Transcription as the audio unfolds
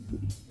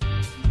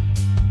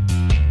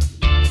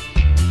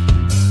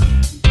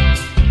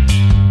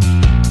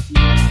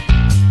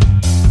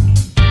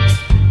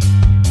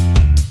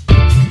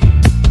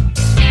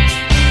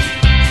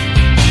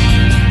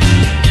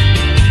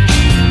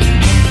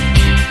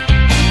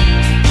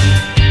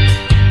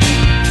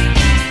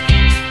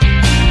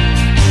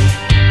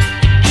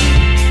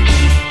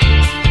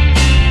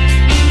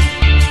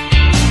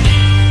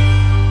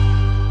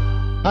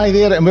Hi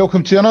there, and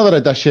welcome to another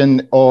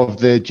edition of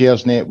the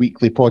Gersnet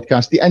Weekly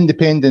Podcast, the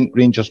independent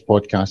Rangers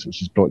podcast,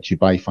 which is brought to you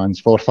by fans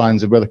for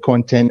fans, and where the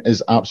content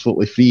is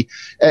absolutely free.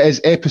 It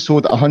is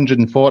episode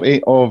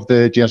 140 of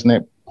the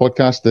Gersnet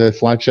Podcast, the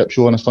flagship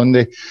show on a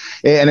Sunday,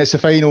 and it's the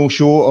final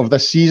show of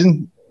this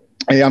season.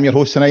 I'm your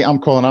host tonight. I'm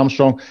Colin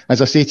Armstrong.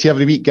 As I say to you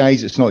every week,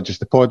 guys, it's not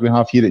just the pod we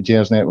have here at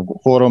Gersnet. We've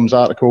got forums,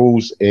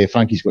 articles.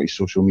 Frankie's got his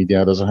social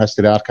media. There's a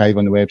history archive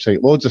on the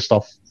website. Loads of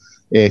stuff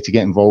to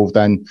get involved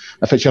in.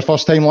 If it's your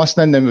first time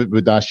listening, then we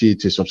would ask you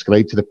to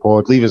subscribe to the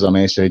pod, leave us a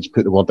message,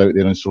 put the word out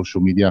there on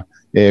social media.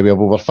 We have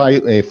over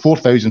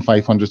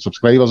 4,500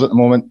 subscribers at the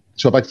moment.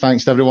 So a big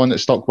thanks to everyone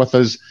that's stuck with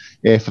us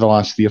for the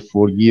last 3 or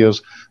 4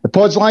 years. The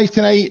pod's live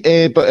tonight,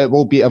 but it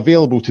will be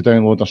available to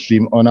download or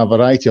stream on a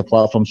variety of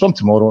platforms from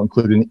tomorrow,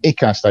 including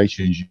Acast,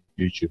 iTunes,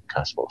 YouTube,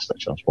 Castbox,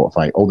 Stitcher,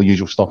 Spotify, all the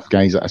usual stuff,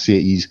 guys, that I say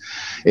at ease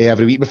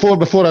every week. Before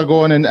I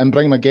go on and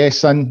bring my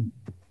guests in,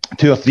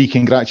 2 or 3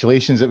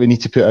 congratulations that we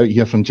need to put out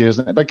here from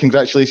Gersnet. A big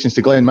congratulations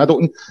to Glenn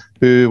Middleton,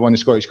 who won the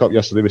Scottish Cup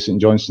yesterday with St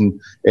Johnstone.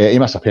 He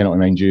missed a penalty,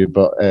 mind you,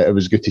 but it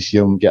was good to see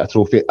him get a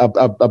trophy.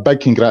 A big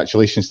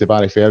congratulations to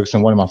Barry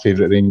Ferguson, one of my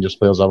favourite Rangers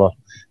players ever,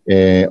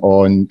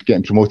 on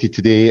getting promoted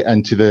today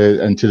into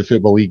the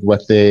Football League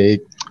with the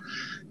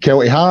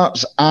Celtic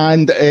Hearts.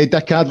 And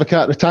Dick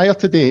Advocaat retired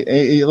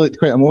today. He looked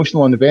quite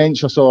emotional on the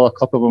bench. I saw a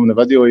clip of him in the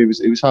video. He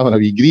was having a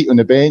wee greet on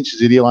the bench as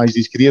he realised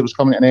his career was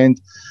coming to an end.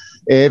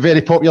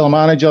 Very popular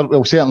manager,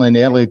 well, certainly in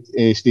the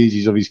early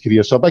stages of his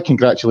career. So a big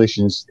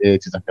congratulations to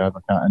Dick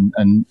Advocaat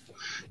and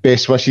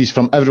best wishes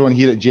from everyone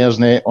here at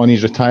Gersnet on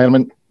his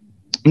retirement.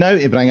 Now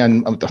to bring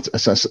in,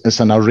 it's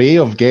an array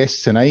of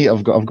guests tonight.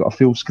 I've got a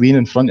full screen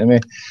in front of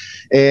me.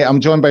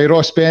 I'm joined by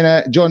Ross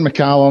Bennett, John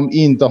McCallum,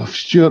 Ian Duff,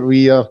 Stuart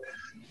Weir.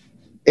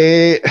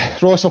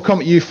 Ross, I'll come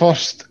to you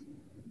first.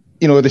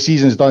 You know, the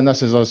season's done.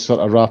 This is us sort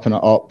of wrapping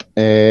it up.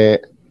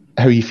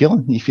 How are you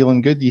feeling? Are you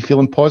feeling good? Are you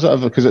feeling positive?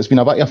 Because it's been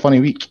a bit of a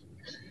funny week.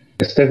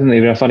 It's definitely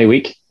been a funny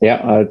week.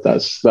 Yeah,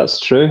 that's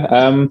true.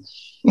 How am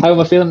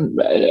I feeling?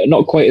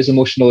 Not quite as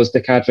emotional as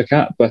Dick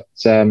Advocaat, but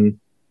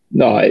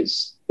no, I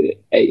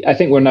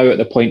think we're now at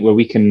the point where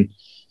we can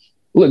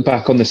look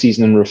back on the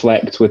season and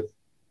reflect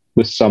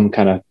with some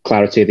kind of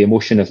clarity. The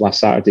emotion of last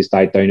Saturday's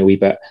died down a wee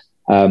bit.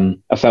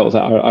 I felt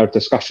that our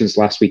discussions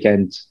last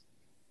weekend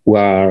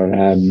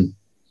were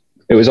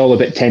it was all a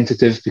bit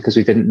tentative because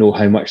we didn't know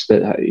how much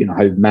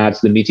how mad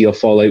the media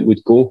fallout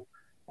would go.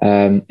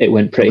 It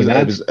went pretty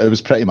mad. It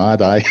was pretty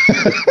mad, aye.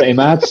 Pretty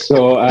mad.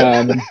 So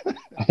I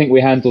think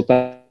we handled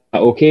that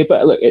okay.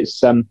 But look,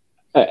 it's been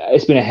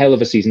a hell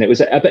of a season. It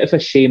was a bit of a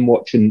shame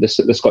watching the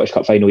Scottish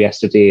Cup final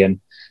yesterday and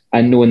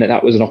knowing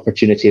that was an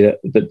opportunity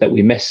that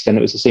we missed. And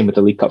it was the same with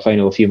the League Cup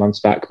final a few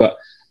months back. But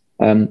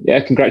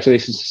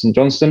congratulations to St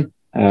Johnstone.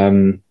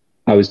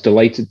 I was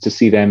delighted to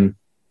see them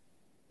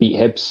beat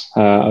Hibs.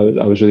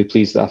 I was really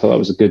pleased. I thought that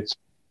was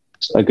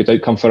a good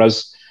outcome for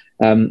us.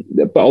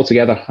 But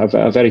altogether,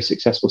 a very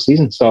successful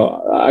season. So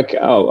I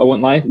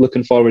won't lie,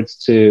 looking forward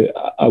to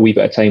a wee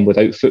bit of time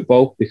without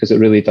football because it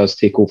really does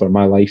take over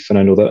my life. And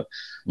I know that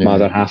my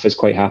other half is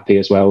quite happy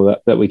as well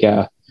that we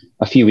get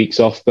a few weeks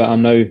off. But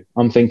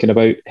I'm thinking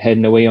about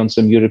heading away on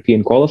some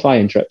European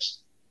qualifying trips.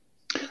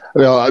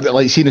 Well,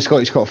 like seeing the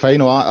Scottish Cup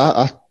final,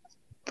 I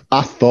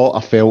thought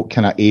I felt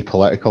kind of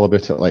apolitical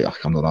about it. Like,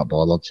 I'm not that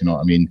bothered, you know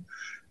what I mean?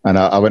 And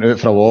I went out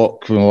for a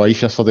walk with my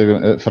wife yesterday. We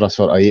went out for a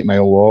sort of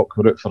 8-mile walk.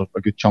 We were out for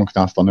a good chunk of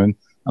the afternoon.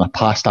 And I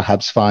passed a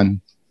Hibs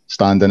fan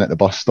standing at the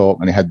bus stop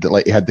and he had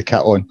the kit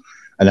on.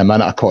 And the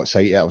minute I caught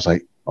sight of it, I was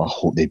like, I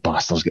hope they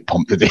bastards get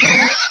pumped today.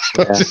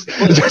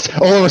 Just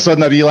all of a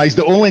sudden I realised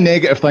the only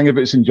negative thing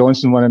about St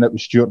Johnstone winning it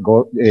was Stuart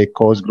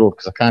Cosgrove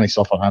because I can't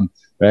suffer him,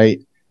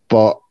 right?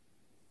 But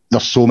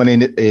there's so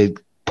many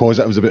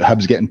positives about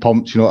Hibs getting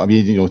pumped, you know what I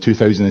mean?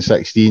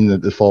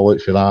 2016, the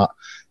fallout for that.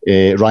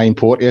 Ryan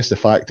Porteous, the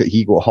fact that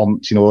he got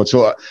humped,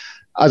 So,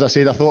 as I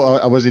said, I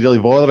thought I wasn't really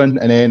bothering,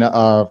 and then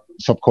I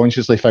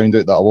subconsciously found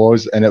out that I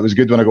was, and it was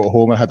good when I got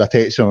home. I had a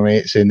text from my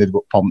mate saying they'd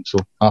got pumped, so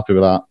happy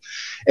with that.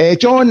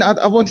 John,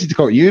 I wanted to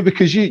call you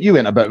because you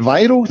went a bit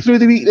viral through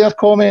the week there,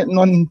 commenting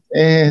on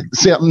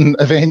certain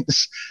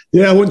events.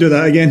 Yeah, I won't do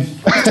that again.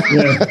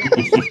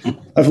 Yeah.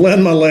 I've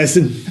learned my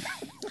lesson.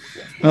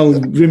 I'll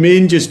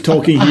remain just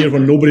talking here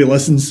when nobody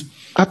listens.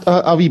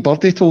 A wee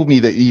birdie told me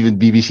that even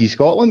BBC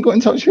Scotland got in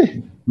touch with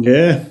you.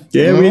 Yeah,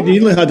 we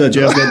nearly had a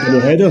Gersnet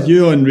double header.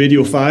 You on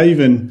Radio 5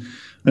 and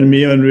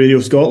me on Radio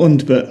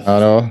Scotland, but I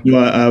know.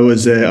 I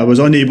was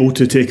unable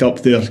to take up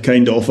their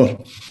kind offer.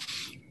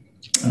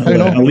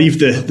 I'll leave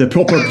the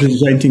proper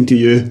presenting to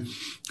you.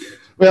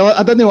 Well,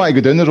 I didn't want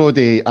to go down the road.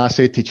 I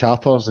said to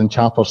Chappers and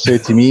Chappers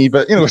said to me,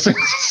 but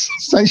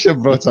since you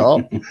brought it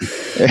up.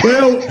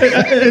 Well,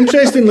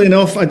 interestingly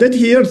enough, I did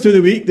hear through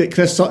the week that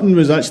Chris Sutton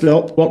was actually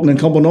up working in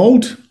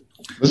Cumbernauld.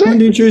 Was it?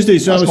 Monday and Tuesday.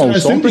 So I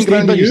assumed he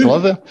stayed with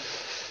you.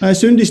 I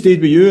assumed he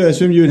stayed with you. I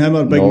assume you and him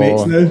are big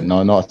mates now.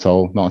 No, not at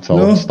all. Not at all.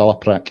 No? Still a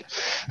prick.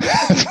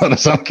 As far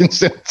as I'm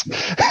concerned.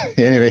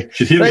 Anyway.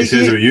 Should hear what he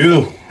says about you,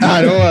 though.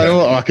 I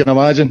know. I can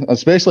imagine.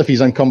 Especially if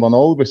he's in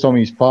Cumbernauld with some of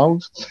his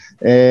pals.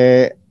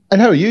 And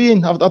how are you,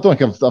 Ian? I don't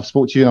think I've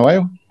spoke to you in a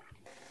while.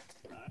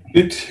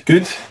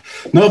 Good.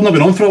 No, I've not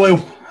been on for a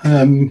while.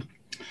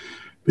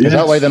 Is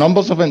that why the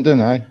numbers have been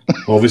doing? Aye.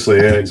 Obviously,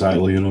 yeah,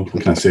 exactly. What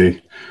can I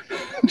say?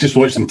 Just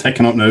watch them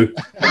ticking up now.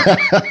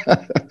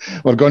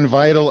 We're going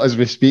viral as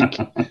we speak.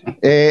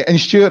 And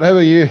Stuart, how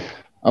are you?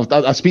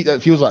 I speak.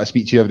 It feels like I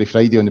speak to you every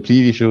Friday on the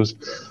preview shows.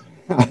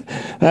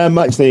 I'm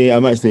actually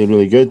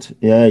really good.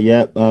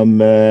 Yeah.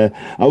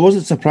 I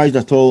wasn't surprised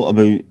at all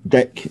about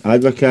Dick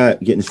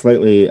Advocaat getting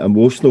slightly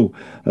emotional.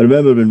 I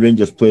remember when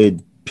Rangers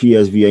played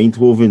PSV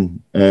Eindhoven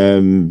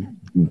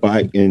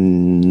back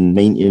in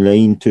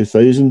 99,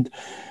 2000.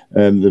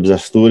 There was a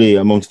story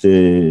amongst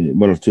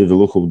one or two of the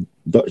local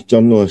Dutch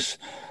journalists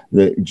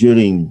that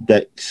during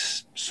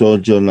Dick's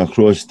sojourn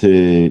across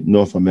to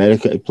North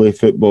America to play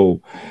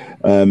football,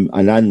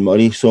 an Anne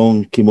Murray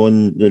song came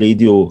on the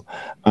radio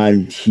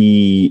and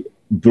he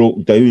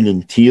broke down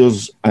in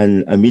tears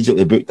and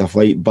immediately booked a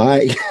flight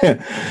back.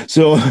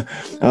 So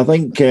I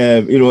think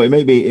it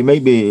might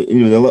be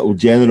the little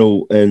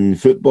general in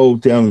football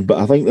terms, but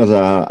I think there's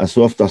a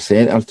softer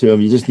centre to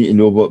him. You just need to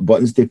know what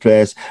buttons to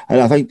press.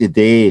 And I think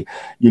today,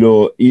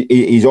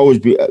 he's always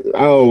been.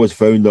 I always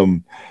found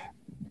him,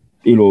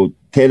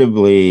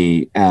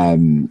 terribly.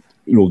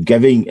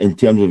 Giving in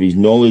terms of his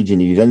knowledge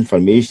and his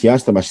information. You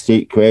asked him a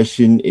straight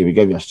question, he would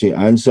give you a straight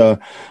answer.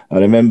 I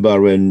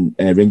remember when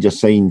Rangers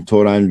signed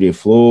Tor André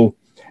Flo,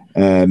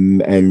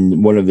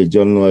 and one of the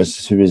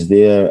journalists who was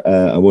there,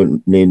 I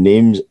won't name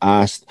names,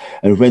 asked,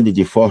 and when did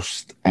you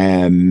first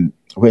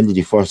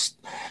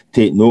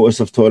take notice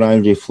of Tor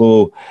André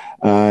Flo?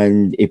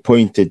 And he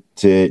pointed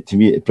to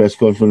me at the press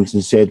conference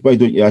and said, why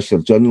don't you ask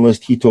your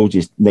journalist? He told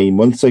you 9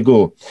 months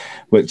ago,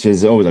 which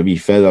is always a wee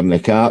feather in the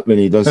cap when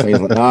he does things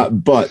like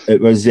that. But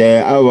it was,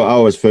 I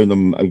always found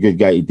him a good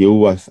guy to deal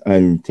with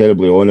and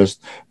terribly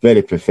honest,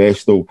 very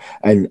professional.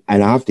 And I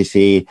have to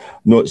say,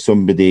 not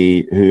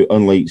somebody who,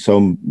 unlike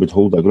some, would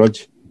hold a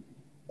grudge.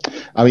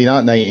 I mean,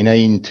 that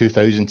 99,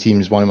 2000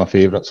 team is one of my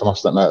favourites, I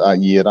must admit, that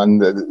year.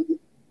 And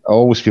I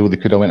always feel they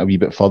could have went a wee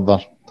bit further.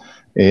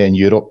 In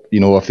Europe,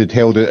 if they'd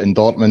held out in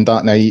Dortmund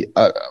that night,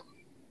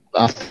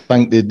 I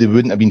think they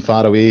wouldn't have been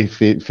far away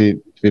for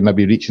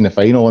maybe reaching the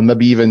final and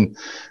maybe even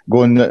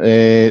going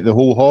the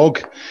whole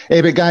hog.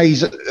 But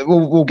guys,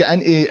 we'll get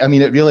into. I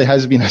mean, it really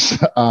has been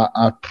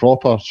a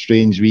proper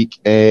strange week,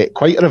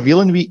 quite a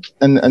revealing week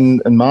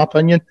in my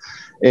opinion.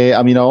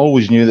 I mean, I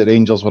always knew that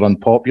Rangers were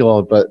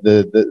unpopular, but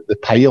the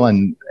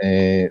piling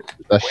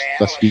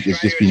this week has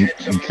just been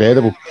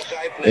incredible.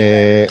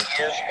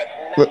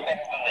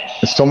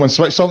 Has someone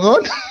switched something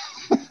on?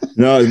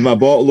 No, it's my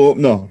bottle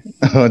opener.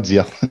 Oh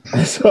dear.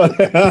 Sorry.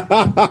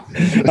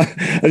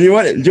 And do you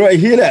want to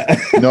hear it?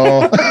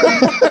 No.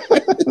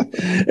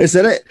 It's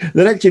the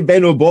Richie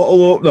Beno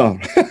bottle opener.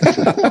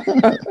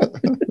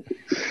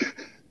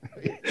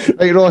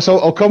 Right, Ross,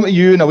 I'll come to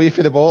you and away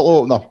for the bottle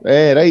opener.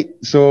 Right,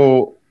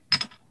 so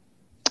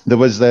there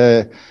was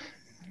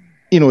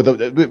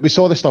we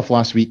saw the stuff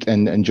last week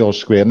in George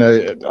Square. Now,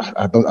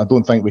 I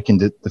don't think we can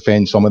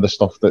defend some of the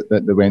stuff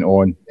that went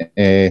on.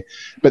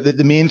 But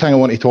the main thing I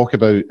want to talk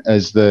about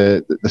is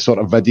the sort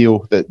of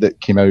video that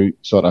came out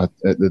sort of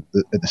at the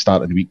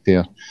start of the week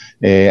there.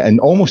 And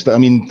almost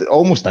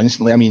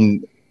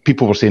instantly,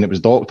 people were saying it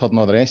was doctored and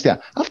all the rest of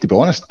it. I have to be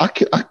honest, I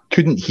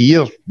couldn't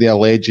hear the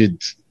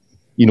alleged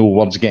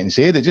words getting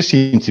said. It just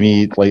seemed to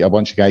me like a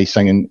bunch of guys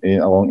singing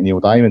along to Neil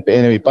Diamond. But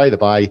anyway, by the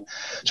by,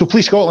 so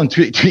Police Scotland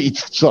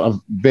tweeted sort of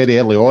very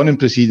early on in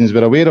proceedings,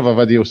 we're aware of a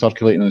video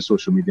circulating on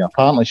social media,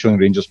 apparently showing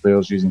Rangers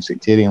players using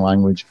sectarian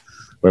language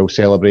while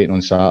celebrating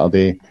on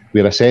Saturday.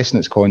 We're assessing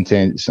its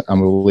contents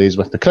and will liaise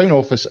with the Crown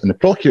Office and the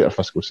Procurator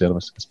Fiscal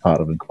Service as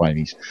part of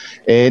inquiries.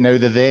 Now,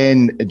 the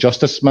then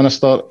Justice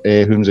Minister,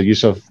 Humza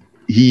Yousaf,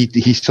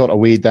 he sort of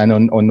weighed in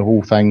on the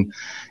whole thing,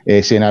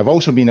 saying, I've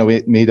also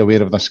been made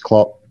aware of this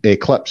clip,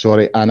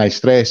 and I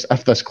stress,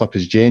 if this clip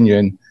is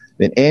genuine,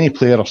 then any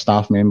player or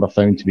staff member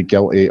found to be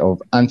guilty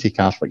of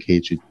anti-Catholic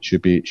hatred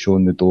should be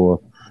shown the door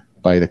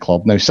by the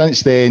club. Now,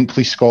 since then,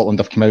 Police Scotland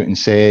have come out and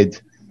said,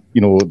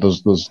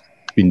 there's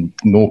been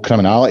no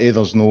criminality,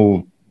 there's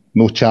no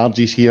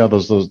charges here,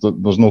 there's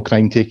no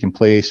crime taking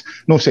place,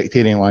 no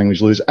sectarian language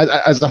use.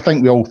 As I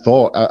think we all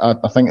thought,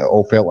 I think it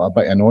all felt like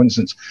a bit of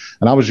nonsense.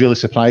 And I was really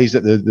surprised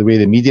at the way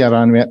the media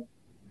ran with it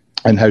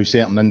and how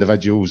certain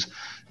individuals,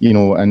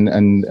 in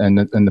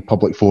the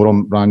public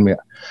forum ran with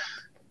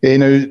it.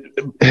 Now,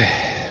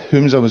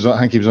 Humza I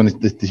think he was on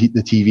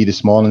the TV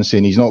this morning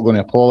saying he's not going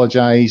to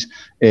apologise.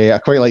 I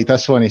quite like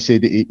this one. He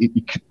said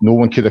no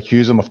one could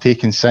accuse him of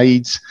taking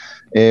sides,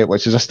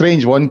 which is a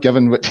strange one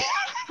given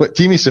what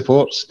team he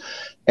supports.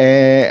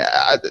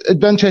 It'd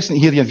be interesting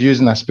to hear your views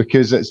on this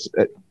because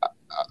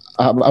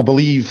I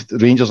believe the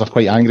Rangers are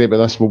quite angry about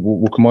this.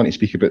 We'll come on to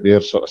speak about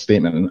their sort of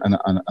statement in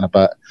a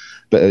bit,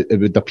 but it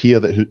would appear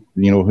that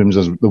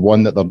Humza's the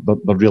one that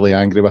they're really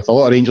angry with. A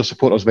lot of Rangers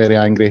supporters very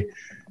angry.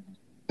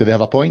 Do they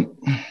have a point?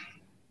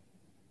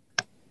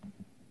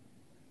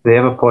 They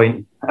have a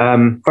point.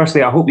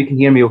 Firstly, I hope you can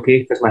hear me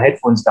okay because my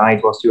headphones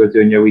died whilst you were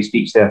doing your wee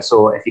speech there.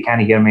 So if you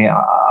can't hear me,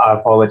 I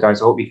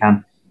apologise. I hope you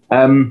can.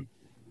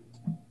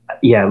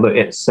 Yeah, look,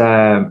 it's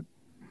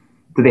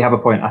do they have a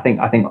point? I think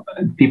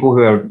people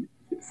who are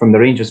from the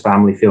Rangers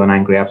family feeling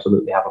angry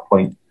absolutely have a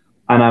point.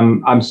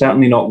 And I'm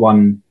certainly not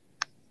one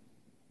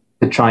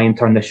to try and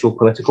turn this show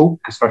political,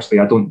 because firstly,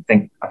 I don't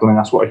think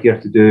that's what we're here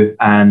to do,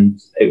 and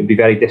it would be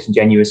very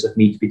disingenuous of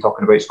me to be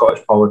talking about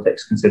Scottish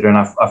politics, considering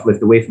I've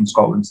lived away from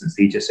Scotland since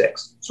the age of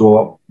 6. So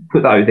I'll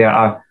put that out there.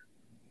 I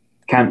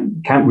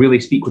can't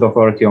really speak with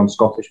authority on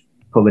Scottish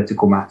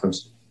political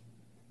matters.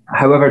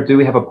 However, do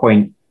we have a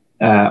point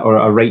or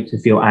a right to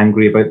feel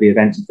angry about the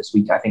events of this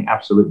week? I think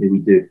absolutely we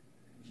do.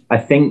 I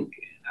think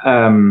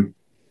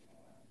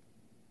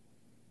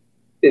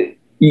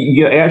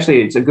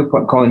it's a good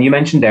point, Colin. You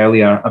mentioned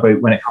earlier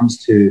about when it comes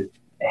to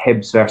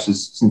Hibs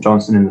versus St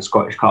Johnstone in the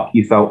Scottish Cup,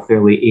 you felt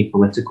fairly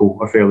apolitical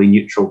or fairly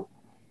neutral.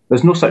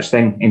 There's no such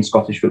thing in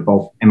Scottish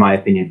football, in my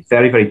opinion.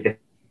 Very, very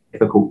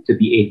difficult to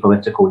be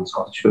apolitical in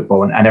Scottish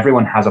football, and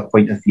everyone has a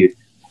point of view.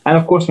 And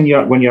of course, when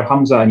you're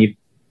Hamza and you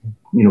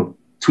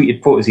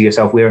tweeted photos of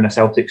yourself wearing a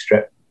Celtic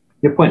strip,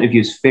 your point of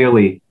view is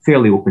fairly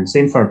open.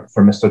 Same for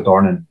Mr.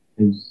 Dornan,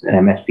 who's an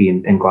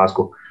MSP in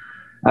Glasgow.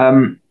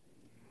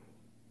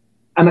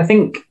 And I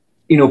think,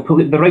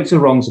 the rights or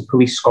wrongs of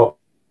Police Scotland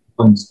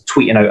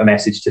tweeting out a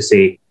message to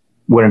say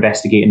we're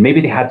investigating.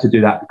 Maybe they had to do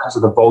that because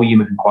of the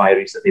volume of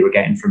inquiries that they were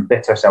getting from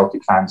bitter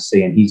Celtic fans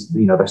saying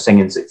they're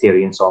singing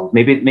sectarian songs.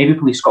 Maybe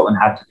Police Scotland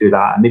had to do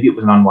that, and maybe it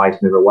was an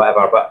unwise move or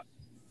whatever. But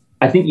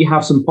I think you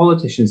have some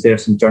politicians there,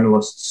 some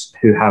journalists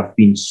who have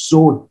been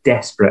so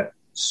desperate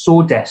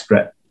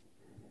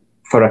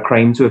for a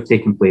crime to have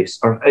taken place,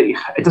 or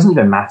it doesn't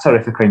even matter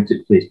if a crime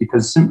took place,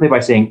 because simply by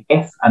saying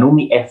if and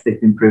only if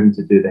they've been proven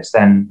to do this,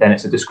 then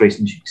it's a disgrace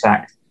and should be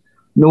sacked.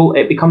 No,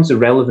 it becomes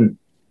irrelevant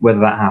whether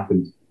that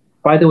happened.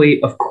 By the way,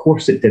 of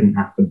course it didn't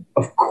happen.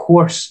 Of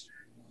course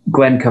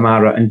Glenn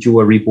Kamara and Joe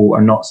Aribo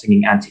are not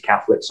singing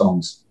anti-Catholic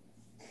songs.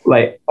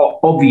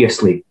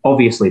 Obviously.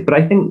 But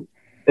I think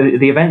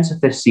the events of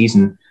this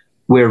season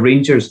where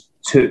Rangers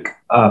took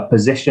a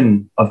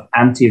position of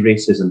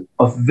anti-racism,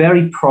 of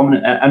very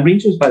prominent, and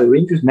Rangers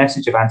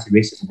message of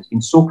anti-racism has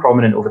been so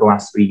prominent over the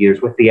last 3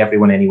 years with the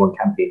Everyone Anyone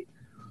campaign.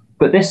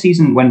 But this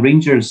season, when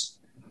Rangers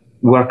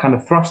were kind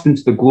of thrust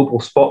into the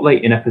global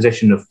spotlight in a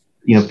position of,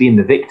 being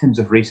the victims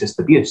of racist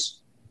abuse,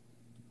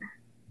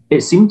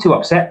 it seemed to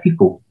upset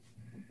people,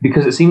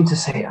 because it seemed to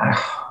say,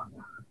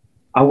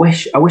 I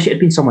wish it had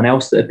been someone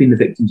else that had been the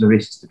victims of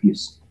racist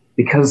abuse,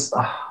 because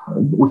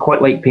we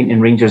quite like painting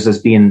Rangers as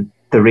being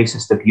the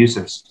racist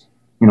abusers,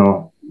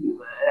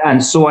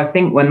 And so I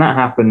think when that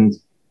happened,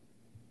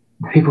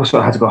 people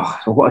sort of had to go,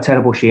 oh, what a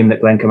terrible shame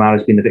that Glenn Kamara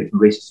has been the victim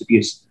of racist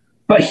abuse.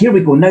 But here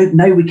we go.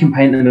 Now we can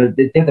paint them.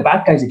 They're the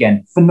bad guys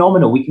again.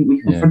 Phenomenal. We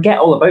can forget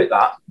all about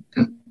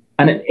that.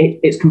 And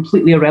it's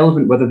completely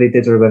irrelevant whether they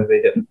did or whether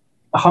they didn't.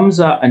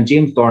 Hamza and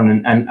James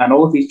Dornan and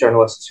all of these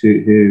journalists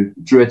who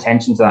drew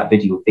attention to that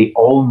video, they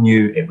all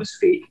knew it was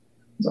fake.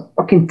 There's a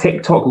fucking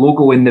TikTok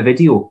logo in the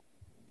video.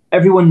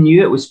 Everyone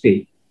knew it was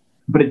fake,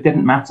 but it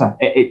didn't matter.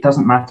 It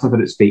doesn't matter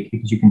that it's fake,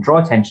 because you can draw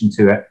attention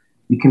to it.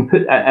 You can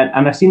put,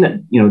 and I've seen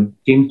that,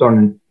 James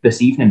Dornan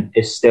this evening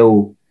is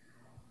still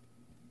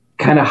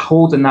kind of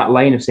holding that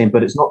line of saying,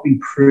 but it's not been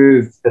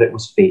proved that it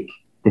was fake.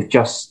 They've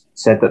just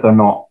said that they're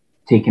not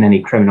taking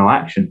any criminal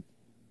action.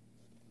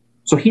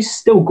 So he's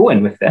still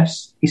going with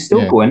this. He's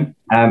still going.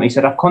 He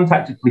said, I've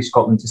contacted Police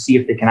Scotland to see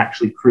if they can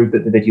actually prove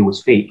that the video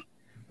was fake.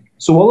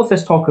 So all of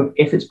this talk of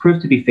if it's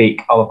proved to be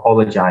fake, I'll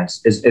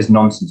apologise is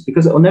nonsense,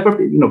 because it'll never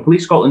be,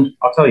 Police Scotland,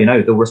 I'll tell you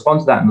now, they'll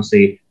respond to that and they'll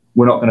say,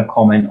 we're not going to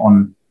comment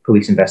on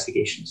police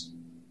investigations.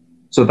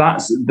 So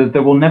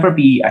there will never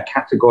be a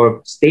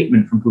categorical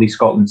statement from Police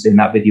Scotland saying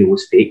that video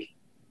was fake.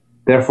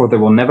 Therefore, there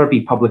will never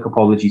be public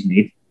apologies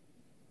made.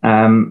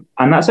 And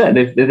that's it.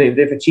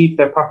 They've achieved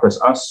their purpose.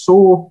 I was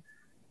so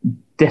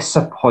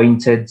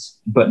disappointed,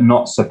 but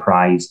not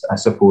surprised, I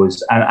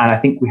suppose. And I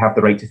think we have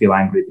the right to feel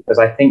angry, because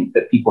I think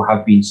that people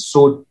have been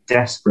so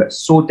desperate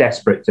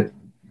to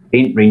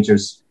paint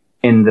Rangers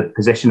in the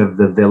position of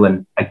the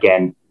villain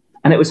again.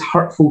 And it was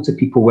hurtful to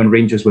people when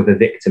Rangers were the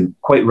victim,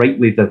 quite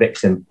rightly the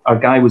victim. Our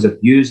guy was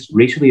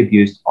racially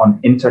abused on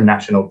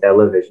international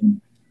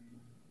television.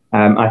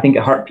 I think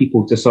it hurt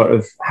people to sort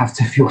of have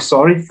to feel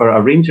sorry for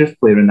a Rangers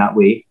player in that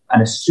way.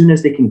 And as soon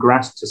as they can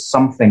grasp to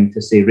something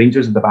to say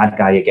Rangers are the bad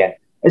guy again,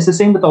 it's the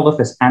same with all of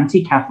this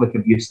anti-Catholic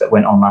abuse that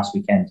went on last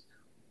weekend.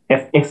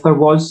 If there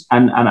was,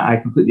 and I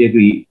completely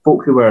agree,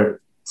 folk who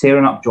were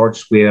tearing up George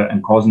Square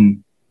and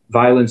causing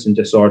violence and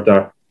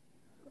disorder,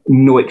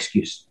 no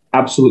excuse.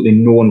 Absolutely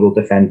no one will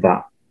defend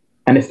that.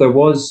 And if there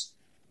was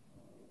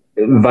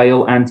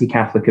vile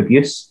anti-Catholic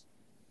abuse,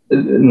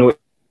 no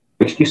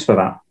excuse for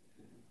that.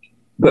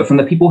 But from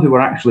the people who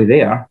were actually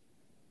there,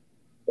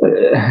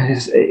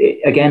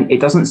 again, it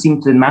doesn't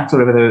seem to matter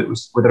whether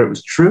it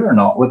was true or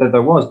not, whether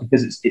there was,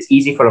 because it's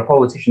easy for a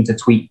politician to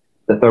tweet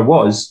that there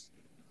was,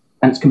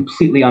 and it's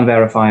completely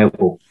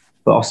unverifiable.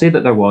 But I'll say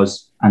that there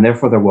was, and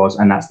therefore there was,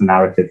 and that's the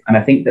narrative. And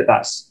I think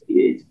that's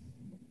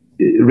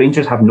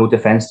Rangers have no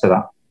defence to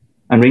that,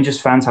 and Rangers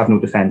fans have no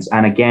defence.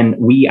 And again,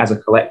 we as a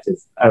collective,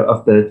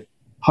 of the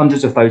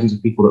hundreds of thousands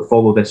of people that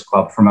follow this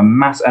club from a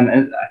mass, and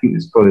I think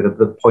this is probably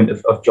the point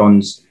of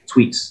John's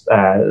tweets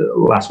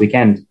last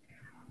weekend,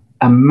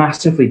 a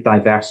massively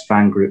diverse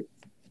fan group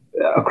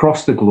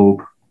across the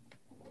globe,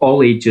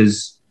 all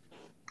ages,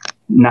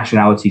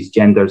 nationalities,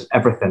 genders,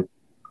 everything.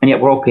 And yet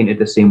we're all painted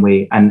the same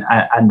way. And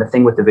the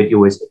thing with the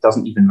video is it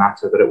doesn't even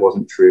matter that it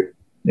wasn't true.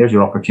 There's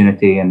your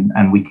opportunity,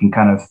 and we can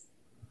kind of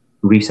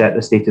reset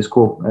the status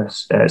quo.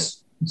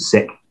 It's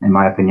sick, in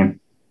my opinion.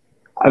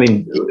 I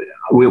mean,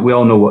 we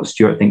all know what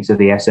Stuart thinks of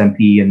the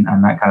SNP and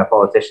that kind of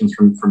politicians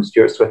from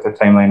Stuart's Twitter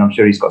timeline. I'm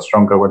sure he's got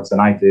stronger words than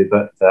I do,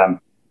 but I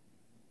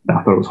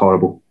thought it was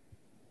horrible.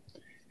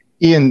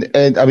 Ian,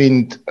 I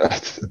mean,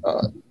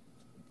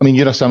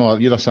 you're a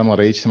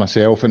similar age to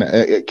myself, and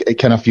it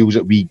kind of feels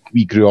that we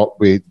grew up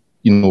with,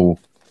 the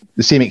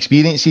same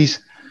experiences,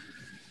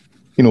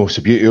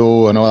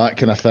 Subbuteo and all that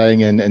kind of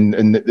thing, and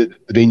the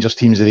Rangers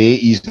teams of the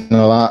 80s and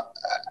all that.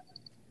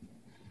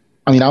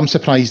 I mean, I'm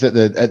surprised at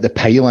the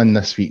pile-in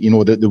this week,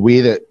 the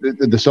way that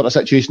the sort of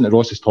situation that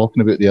Ross is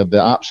talking about there,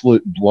 the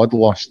absolute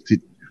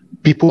bloodlust,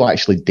 people are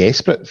actually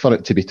desperate for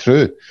it to be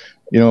true,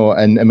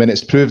 and when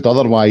it's proved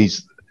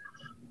otherwise,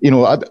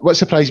 what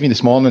surprised me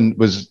this morning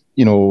was,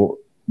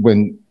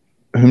 when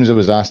Humza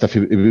was asked if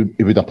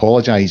he would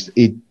apologise,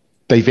 he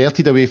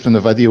diverted away from the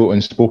video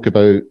and spoke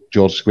about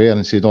George Square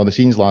and said, the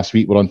scenes last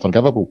week were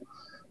unforgivable.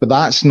 But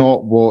that's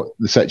not what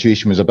the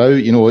situation was about.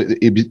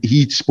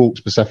 He spoke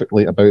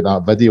specifically about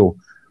that video.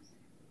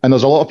 And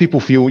there's a lot of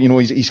people feel,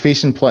 he's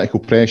facing political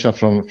pressure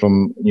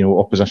from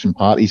opposition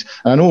parties.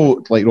 And I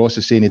know, like Ross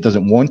is saying, he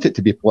doesn't want it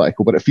to be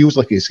political, but it feels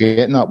like it's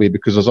getting that way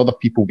because there's other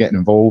people getting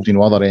involved,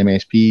 other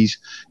MSPs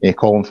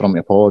calling for him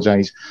to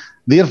apologise.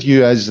 Their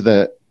view is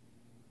that,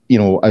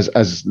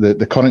 as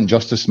the current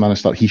Justice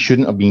Minister, he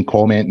shouldn't have been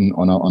commenting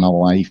on a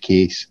live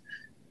case.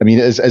 I mean,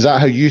 is that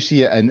how you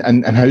see it?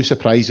 And how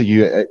surprised are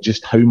you at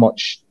just how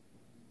much?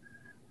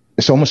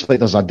 It's almost like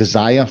there's a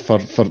desire for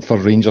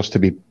Rangers to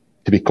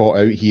be caught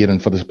out here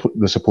and for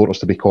the supporters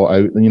to be caught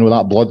out. And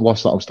that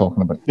bloodlust that I was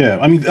talking about. Yeah,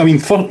 I mean,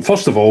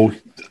 first of all,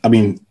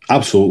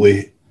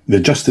 absolutely, the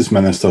Justice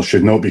Minister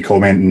should not be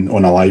commenting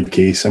on a live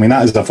case. I mean,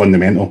 that is a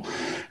fundamental.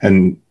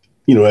 And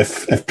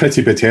if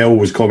Priti Patel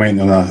was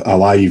commenting on a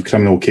live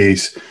criminal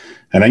case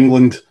in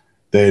England,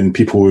 then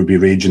people would be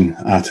raging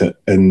at it.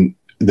 And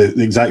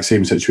the exact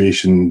same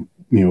situation,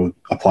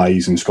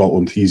 applies in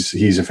Scotland. He's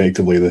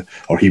effectively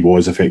he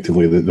was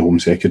effectively the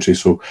Home Secretary,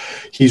 so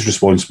he's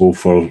responsible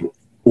for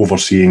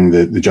overseeing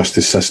the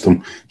justice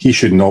system. He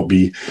should not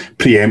be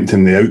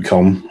preempting the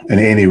outcome in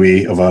any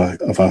way of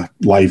a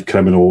live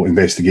criminal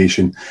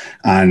investigation,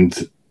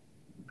 and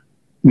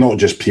not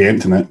just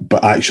preempting it,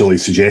 but actually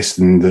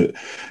suggesting that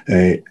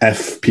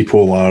if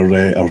people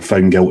are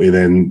found guilty,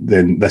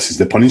 then this is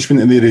the punishment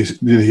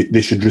that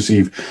they should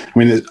receive. I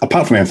mean,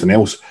 apart from anything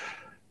else,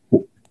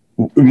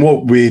 in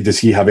what way does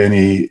he have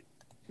any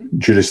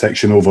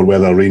jurisdiction over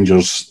whether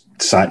Rangers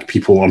sack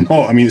people or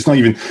not? I mean, it's not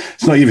even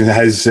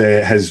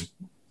his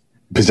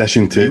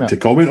position to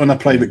comment on a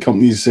private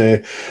company's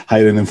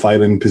hiring and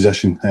firing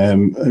position. I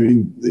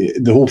mean,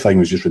 the whole thing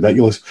was just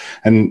ridiculous.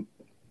 And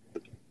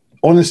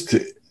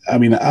I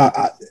mean,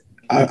 I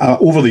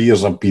over the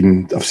years I've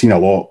seen a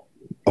lot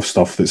of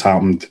stuff that's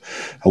happened.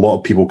 A lot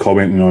of people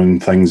commenting on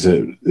things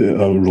that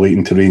are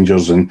relating to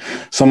Rangers, and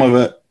some of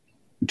it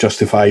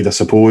justified, I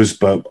suppose,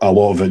 but a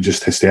lot of it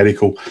just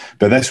hysterical.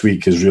 But this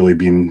week has really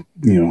been,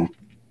 the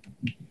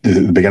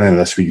beginning of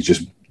this week is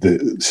just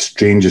the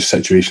strangest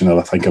situation that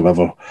I think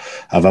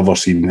I've ever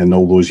seen in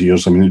all those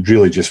years. I mean, it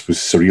really just was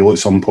surreal at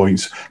some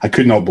points. I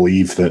could not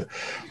believe that,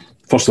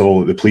 first of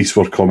all, that the police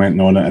were commenting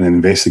on it and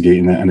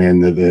investigating it, and then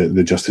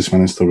the Justice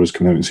Minister was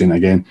coming out and saying it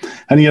again.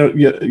 And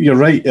you're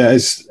right, it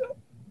is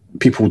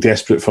people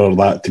desperate for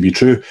that to be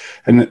true.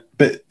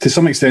 But to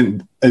some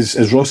extent,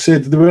 as Ross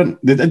said,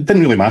 it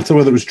didn't really matter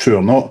whether it was true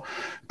or not,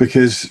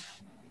 because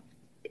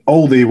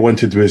all they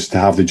wanted was to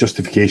have the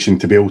justification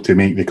to be able to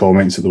make the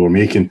comments that they were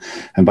making.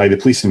 And by the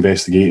police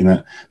investigating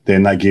it,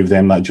 then that gave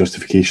them that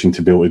justification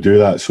to be able to do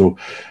that. So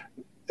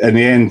in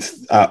the end,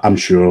 I'm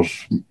sure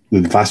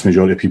the vast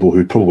majority of people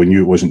who probably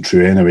knew it wasn't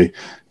true anyway,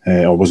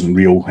 or wasn't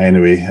real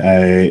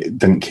anyway,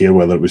 didn't care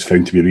whether it was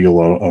found to be real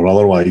or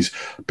otherwise,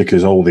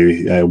 because all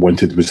they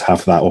wanted was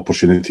have that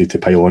opportunity to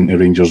pile on to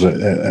Rangers at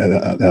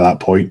that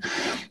point.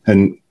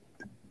 And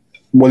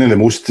one of the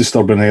most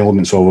disturbing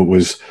elements of it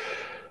was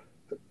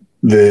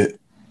the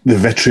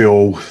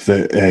vitriol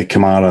that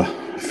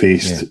Kamara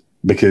faced,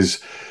 because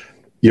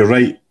you're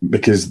right,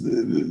 because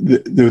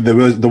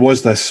there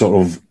was this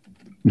sort of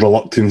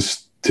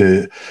reluctance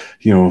to,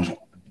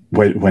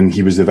 when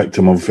he was the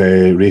victim of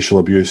racial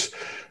abuse,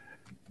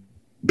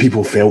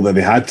 people felt that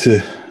they had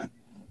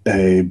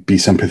to be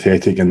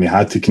sympathetic and they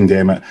had to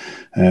condemn it.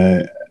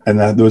 And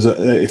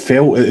it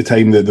felt at the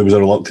time that there was a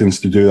reluctance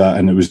to do that,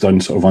 and it was done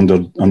sort of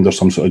under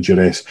some sort of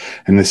duress.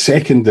 And the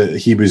second that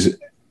he was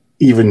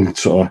even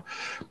sort of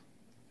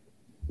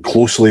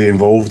closely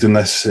involved in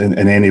this in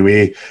any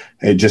way,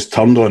 it just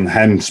turned on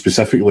him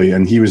specifically,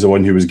 and he was the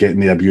one who was getting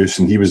the abuse,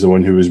 and he was the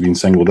one who was being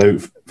singled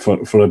out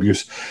for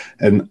abuse.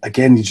 And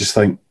again, you just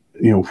think,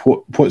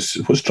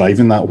 what's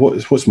driving that?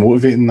 What's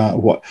motivating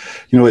that?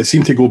 It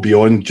seemed to go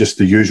beyond just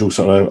the usual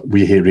sort of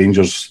 "we hate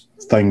Rangers"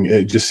 thing.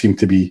 It just seemed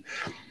to be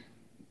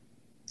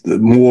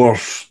more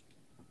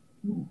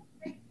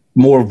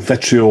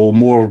vitriol,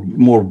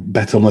 more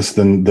bitterness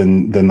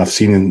than I've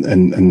seen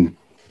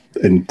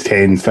in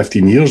 10,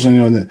 15 years.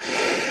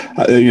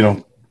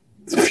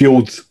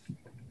 Fueled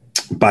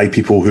by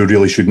people who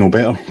really should know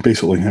better,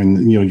 basically.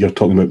 You're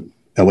talking about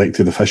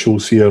elected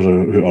officials here,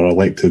 or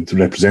elected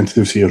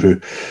representatives here who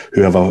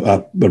have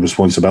a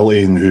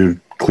responsibility and who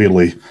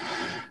clearly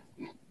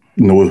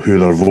know who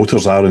their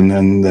voters are and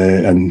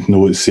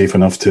know it's safe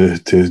enough to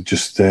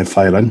just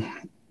fire in.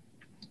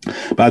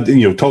 But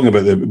talking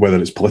about whether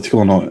it's political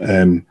or not,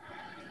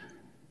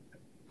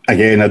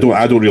 again, I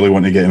don't really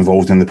want to get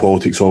involved in the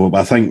politics of it,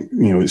 but I think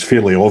it's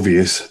fairly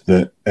obvious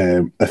that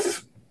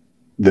if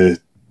the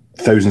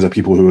thousands of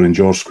people who were in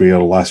George Square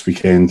last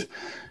weekend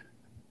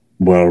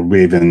were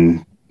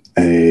waving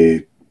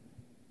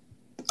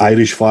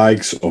Irish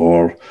flags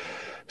or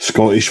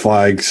Scottish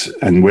flags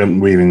and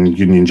weren't waving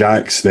Union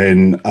Jacks,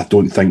 then I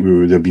don't think we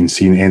would have been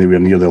seen anywhere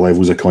near the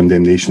levels of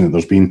condemnation that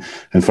there's been.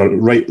 And for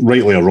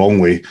rightly or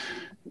wrongly,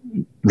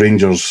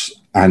 Rangers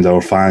and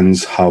our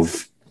fans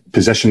have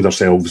positioned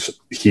ourselves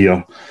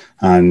here,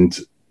 and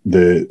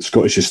the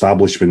Scottish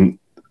establishment,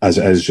 as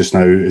it is just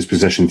now, is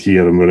positioned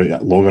here, and we're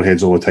at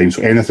loggerheads all the time.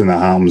 So anything that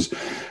happens,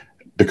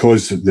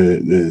 because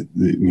the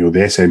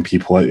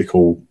SNP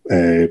political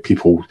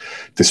people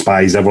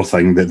despise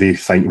everything that they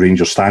think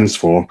Rangers stands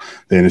for,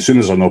 then as soon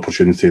as there's an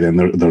opportunity, then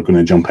they're going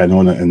to jump in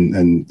on it,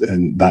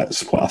 and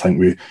that's what I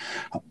think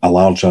a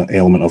larger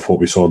element of what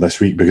we saw this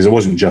week, because it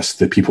wasn't just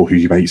the people who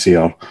you might say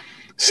are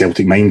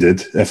Celtic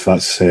minded, if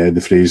that's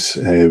the phrase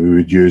we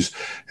would use.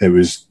 It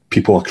was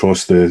people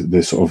across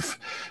the sort of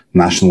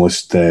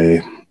nationalist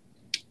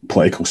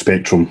political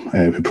spectrum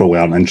who probably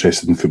aren't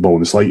interested in football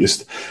in the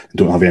slightest,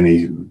 don't have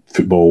any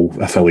football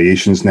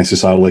affiliations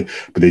necessarily,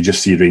 but they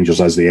just see Rangers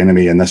as the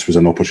enemy, and this was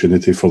an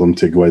opportunity for them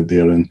to go out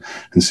there and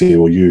say,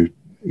 well, you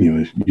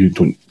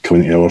don't come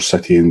into our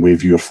city and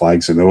wave your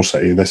flags in our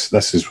city. This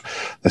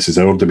is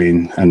our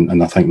domain,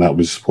 and I think that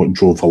was what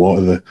drove a lot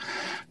of the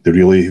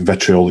really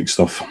vitriolic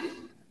stuff.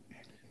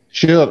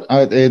 Sure,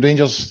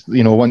 Rangers.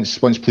 Once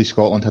Police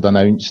Scotland had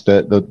announced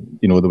that there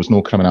was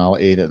no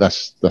criminality, that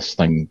this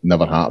thing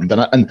never happened,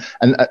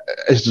 and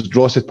as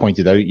Ross had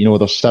pointed out,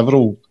 there's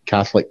several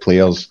Catholic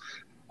players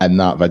in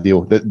that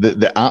video.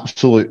 The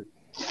absolute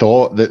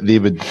thought that they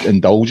would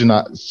indulge in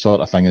that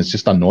sort of thing is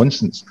just a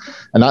nonsense,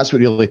 and that's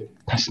what really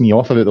pissed me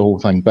off about the whole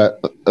thing.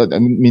 But I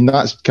mean,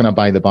 that's kind of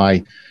by the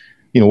by.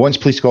 Once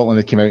Police Scotland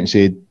had came out and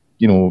said,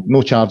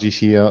 no charges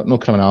here, no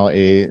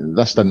criminality,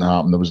 this didn't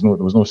happen. There was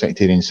no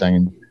sectarian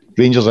singing.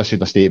 Rangers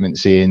issued a statement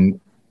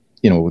saying,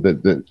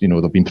 that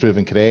they've been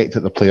proven correct, that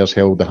the players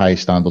held the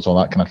highest standards, all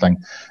that kind of thing,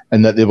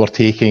 and that they were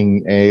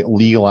taking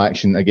legal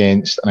action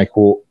against, and I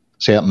quote,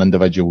 certain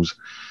individuals.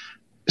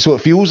 So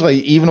it feels like,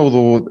 even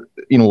although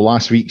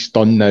last week's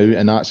done now,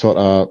 and that sort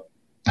of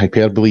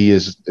hyperbole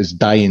is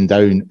dying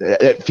down,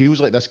 it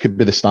feels like this could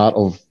be the start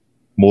of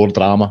more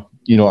drama.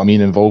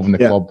 Involving the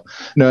club.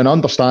 Now, and I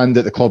understand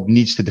that the club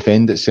needs to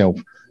defend itself,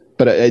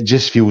 but it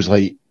just feels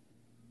like,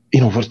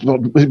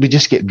 we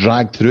just get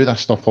dragged through this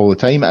stuff all the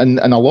time, and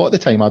a lot of the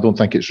time I don't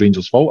think it's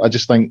Rangers' fault. I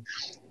just think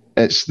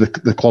it's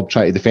the club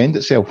trying to defend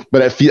itself.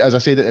 But as I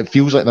said, it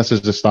feels like this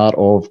is the start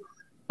of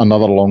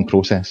another long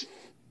process.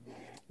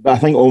 But I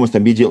think almost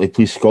immediately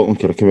Police Scotland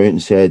could have come out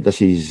and said,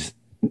 this is,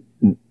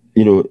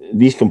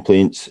 these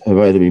complaints have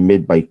either been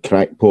made by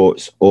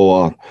crackpots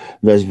or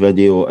this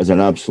video is an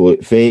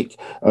absolute fake.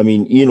 I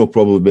mean, Ian will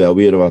probably be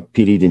aware of a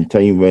period in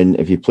time when,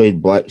 if you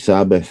played Black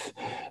Sabbath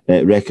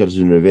records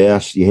in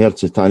reverse, you heard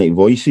satanic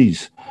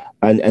voices,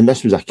 and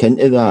this was akin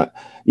to that,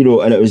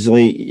 and it was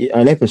like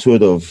an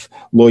episode of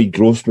Lloyd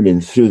Grossman in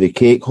Through the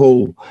Cake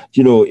Hole.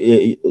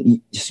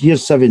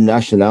 Here's 7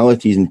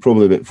 nationalities and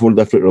probably about 4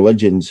 different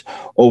religions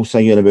all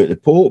singing about the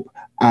Pope.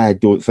 I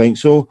don't think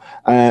so.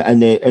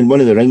 And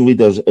one of the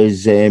ringleaders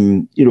is,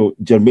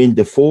 Jermaine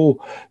Defoe,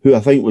 who I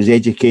think was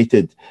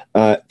educated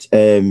at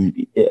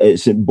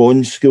St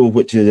Bond's School,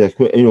 which is in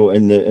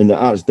the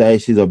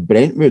Archdiocese of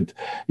Brentwood.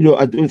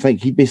 I don't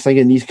think he'd be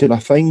singing these kind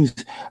of things.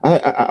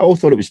 I all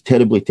thought it was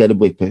terribly,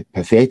 terribly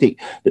pathetic.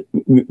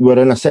 We're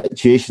in a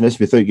situation, this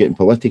without getting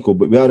political,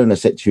 but we are in a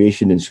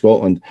situation in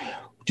Scotland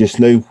just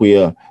now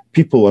where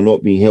people are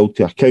not being held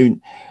to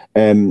account.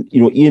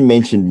 Ian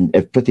mentioned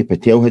if Priti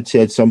Patel had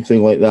said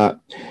something like that,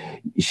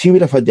 she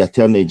would have had the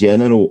Attorney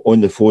General on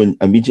the phone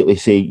immediately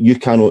say, you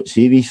cannot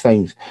say these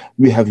things.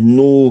 We have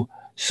no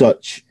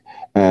such,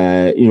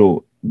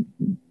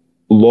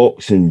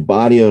 locks and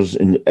barriers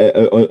and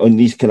on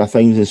these kind of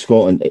things in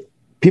Scotland.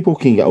 People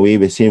can get away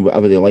with saying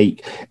whatever they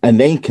like and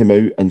then come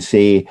out and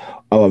say,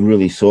 oh, I'm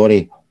really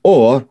sorry,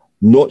 or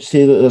not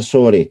say that they're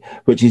sorry,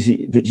 which is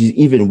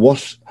even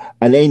worse.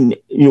 And then,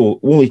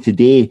 only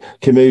today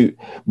come out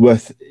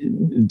with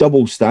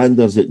double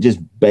standards that just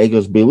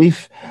beggars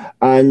belief.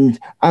 And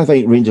I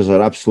think Rangers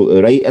are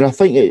absolutely right. And I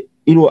think,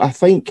 I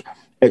think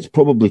it's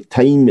probably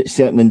time that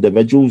certain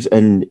individuals,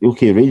 and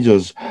okay,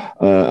 Rangers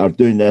are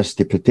doing this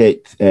to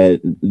protect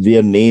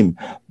their name,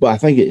 but I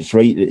think it's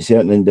right that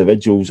certain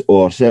individuals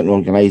or certain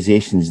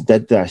organisations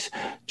did this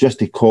just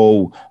to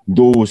call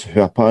those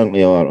who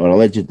apparently or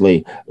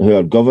allegedly who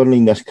are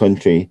governing this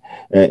country,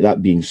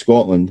 that being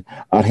Scotland,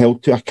 are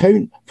held to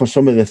account for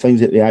some of the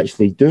things that they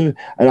actually do.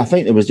 And I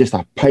think there was just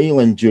a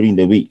pile-in during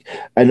the week.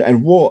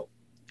 And what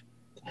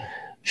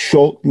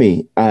shocked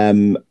me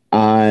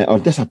or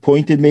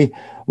disappointed me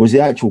was the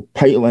actual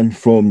pile-in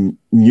from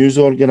news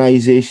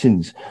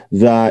organisations,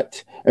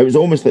 that it was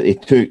almost like they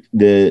took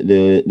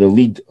the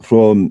lead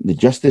from the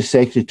Justice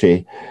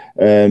Secretary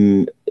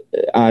and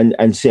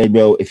said,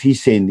 well, if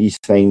he's saying these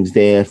things,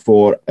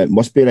 therefore it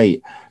must be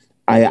right.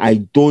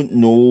 I don't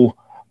know.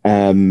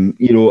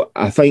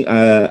 I think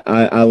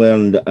I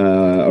learned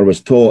or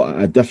was taught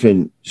at a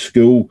different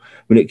school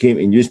when it came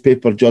to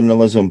newspaper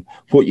journalism,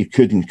 what you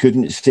could and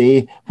couldn't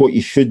say, what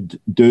you should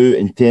do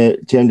in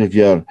terms of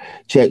your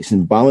checks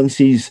and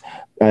balances.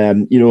 I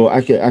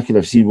could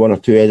have seen one or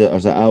two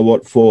editors that I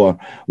worked for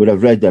would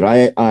have read the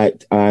Riot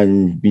Act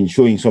and been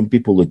showing some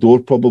people the door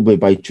probably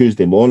by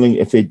Tuesday morning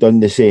if they'd done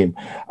the same.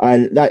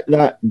 And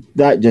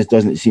that just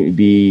doesn't seem to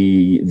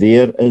be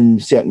there in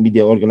certain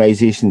media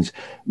organisations.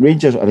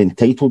 Rangers are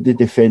entitled to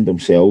defend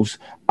themselves,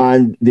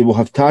 and they will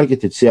have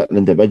targeted certain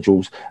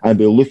individuals and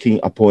be looking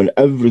upon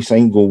every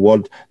single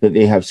word that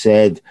they have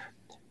said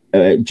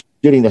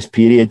during this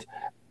period,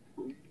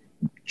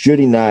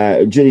 during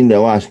the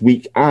last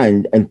week,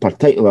 and in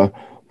particular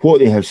what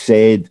they have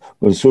said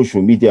on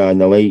social media and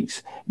the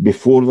likes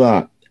before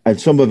that. And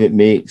some of it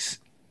makes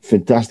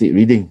fantastic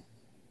reading.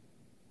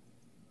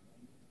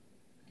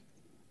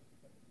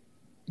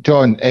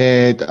 John,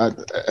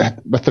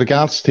 with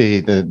regards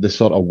to the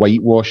sort of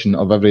whitewashing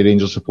of every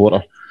Rangers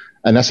supporter,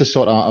 and this is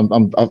sort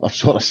of, I've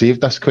sort of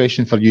saved this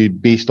question for you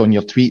based on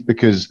your tweet,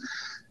 because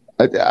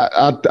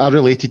I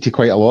related to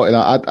quite a lot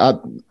of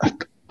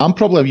that. I'm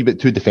probably a wee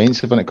bit too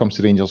defensive when it comes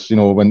to Rangers.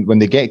 When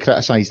they get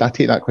criticised, I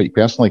take that quite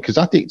personally, because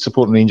I take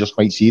supporting Rangers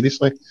quite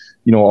seriously.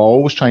 I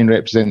always try and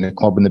represent the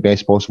club in the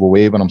best possible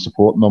way when I'm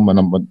supporting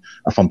them.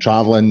 If I'm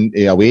travelling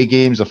away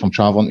games, if I'm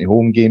travelling to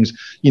home games,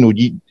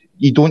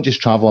 you don't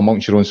just travel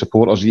amongst your own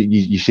supporters.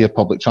 You share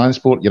public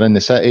transport. You're in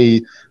the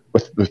city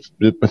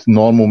with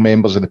normal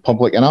members of the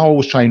public, and I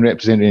always try and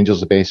represent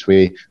Rangers the best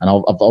way. And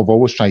I've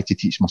always tried to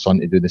teach my son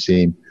to do the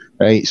same.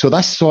 Right. So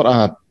that's sort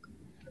of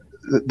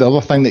the other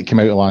thing that came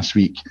out of last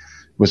week,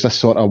 was this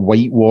sort of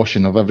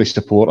whitewashing of every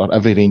supporter.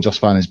 Every Rangers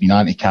fan has been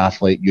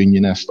anti-Catholic,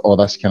 unionist, all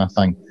this kind of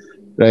thing,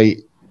 right?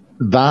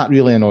 That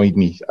really annoyed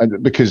me,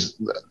 because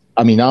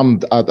I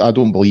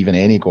don't believe in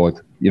any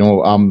God.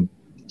 I'm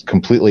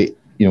completely,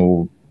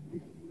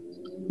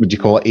 would you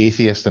call it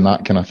atheist and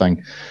that kind of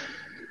thing.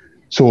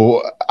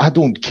 So I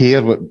don't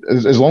care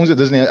as long as it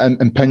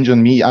doesn't impinge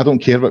on me. I don't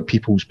care what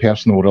people's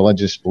personal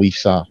religious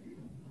beliefs are.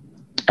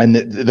 And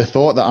the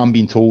thought that I'm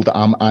being told that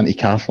I'm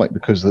anti-Catholic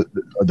because of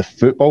the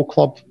football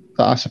club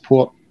that I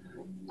support,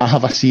 I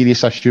have a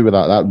serious issue with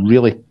that. That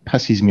really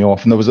pisses me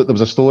off. And there was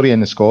a story in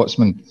the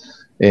Scotsman,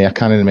 I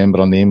can't remember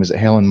her name, is it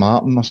Helen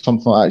Martin or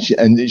something like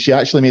that? She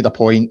actually made a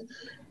point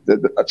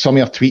that some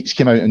of her tweets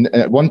came out, and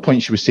at one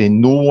point she was saying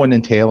no one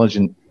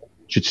intelligent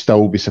should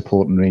still be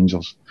supporting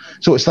Rangers.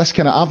 So it's this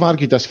kind of, I've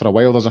argued this for a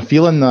while. There's a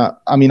feeling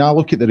that, I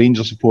look at the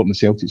Rangers support and the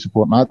Celtic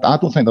support, and I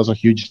don't think there's a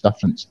huge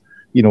difference.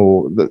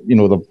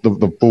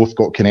 They've both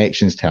got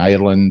connections to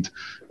Ireland.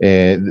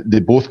 They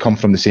both come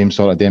from the same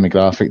sort of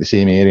demographic, the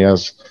same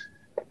areas.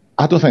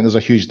 I don't think there's a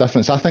huge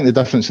difference. I think the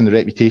difference in the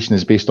reputation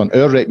is based on,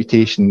 our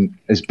reputation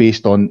is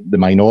based on the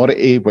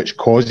minority, which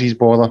causes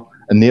bother,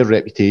 and their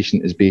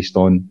reputation is based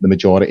on the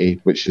majority,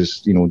 which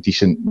is,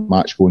 decent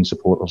match-going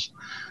supporters.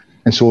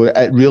 And so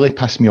it really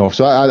pissed me off.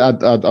 So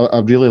I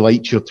really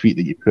liked your tweet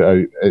that you put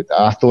out.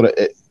 I thought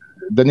it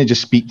didn't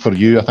just speak for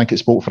you. I think it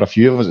spoke for a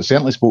few of us. It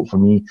certainly spoke for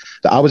me,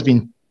 that I was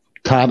being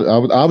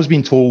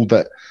told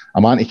that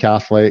I'm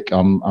anti-Catholic,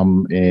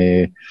 I'm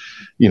a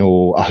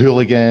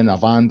hooligan, a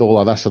vandal,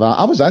 or this or that.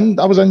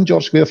 I was in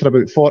George Square for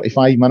about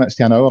 45 minutes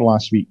to an hour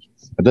last week.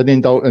 I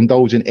didn't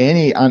indulge in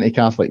any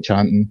anti-Catholic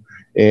chanting.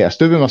 I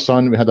stood with my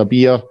son, we had a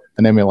beer,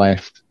 and then we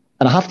left.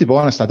 And I have to be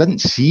honest, I didn't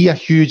see a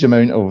huge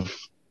amount of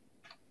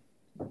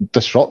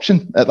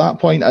disruption at that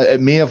point. It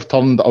may have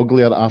turned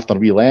uglier after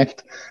we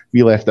left.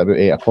 We left at about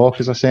 8 o'clock,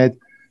 as I said.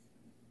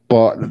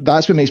 But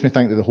that's what makes me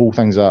think that the whole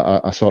thing's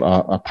a sort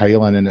of a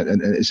pile-in,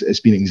 and it's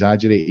been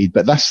exaggerated.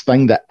 But this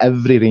thing that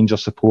every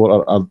Rangers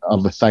supporter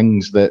are the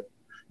things that,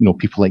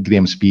 people like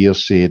Graham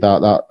Spears say,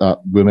 that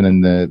woman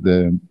in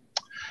the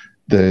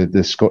what do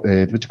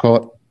you call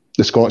it?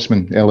 The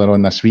Scotsman earlier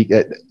on this week.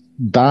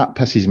 That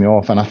pisses me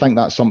off, and I think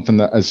that's something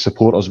that as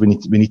supporters we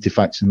need to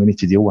fix and we need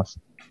to deal with.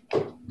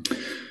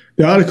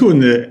 The article in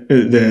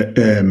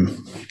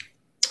the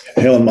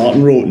Helen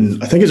Martin wrote,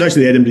 and I think it's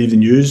actually the Edinburgh Evening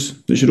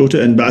News that she wrote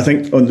it in, but I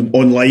think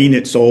online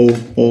it's all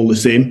the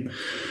same.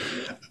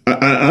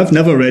 I've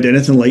never read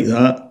anything like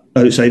that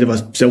outside of a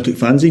Celtic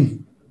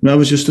fanzine. I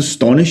was just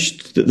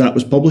astonished that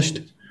was published.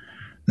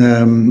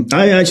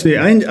 I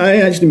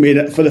actually made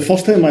it for the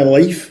first time in my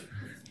life.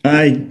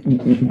 I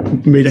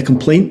made a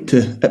complaint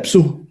to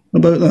Ipso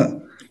about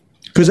that.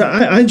 Because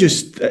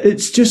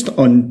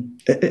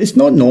it's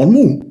not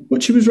normal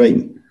what she was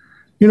writing.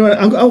 You know,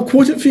 I'll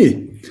quote it for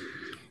you.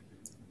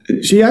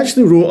 She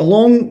actually wrote,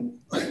 along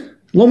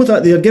with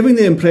that, they are giving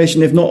the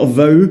impression, if not a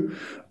vow,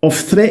 of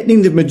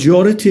threatening the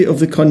majority of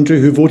the country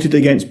who voted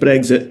against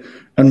Brexit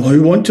and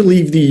who want to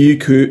leave the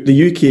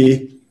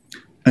UK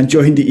and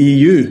join the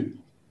EU.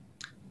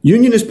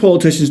 Unionist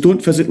politicians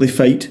don't physically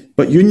fight,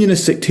 but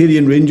unionist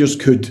sectarian Rangers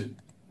could.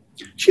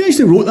 She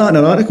actually wrote that in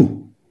an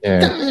article.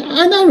 Yeah.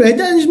 And I read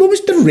that, and it's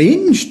almost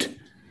deranged.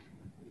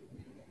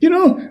 You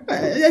know,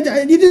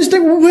 you just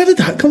think, well, where did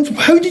that come from?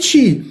 How did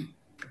she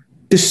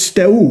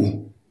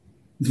distill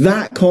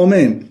that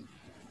comment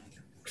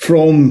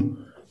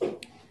from,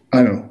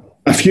 I don't know,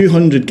 a few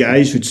hundred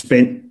guys who'd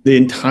spent the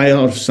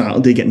entire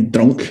Saturday getting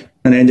drunk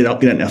and ended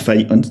up getting into a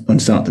fight on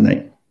Saturday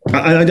night?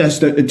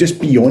 It's just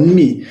beyond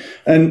me.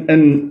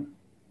 And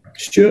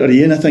Stuart or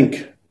Ian, I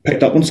think,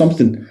 picked up on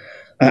something.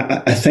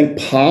 I think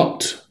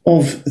part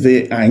of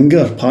the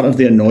anger, part of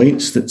the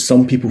annoyance that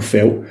some people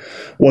felt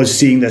was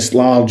seeing this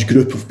large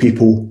group of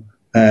people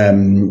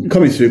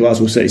coming through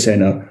Glasgow City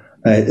Centre,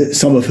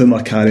 some of whom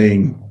are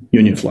carrying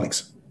union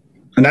flags.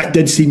 And that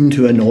did seem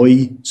to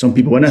annoy some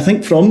people. And I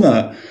think from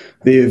that,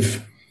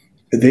 they've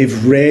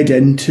read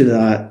into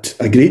that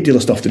a great deal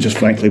of stuff that just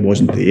frankly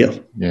wasn't there.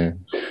 Yeah.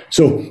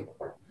 So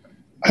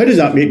how does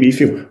that make me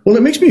feel? Well,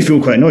 it makes me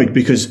feel quite annoyed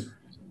because,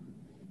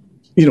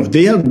 you know,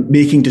 they are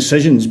making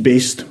decisions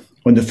based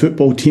on the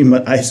football team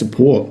that I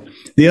support.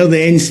 They are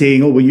then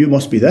saying, oh, well, you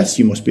must be this,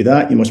 you must be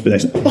that, you must be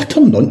this.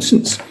 Utter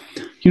nonsense.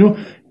 You know,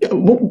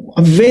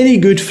 a very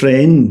good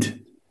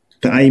friend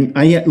that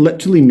I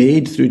literally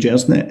made through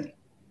Gersnet,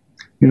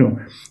 you know,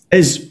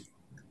 is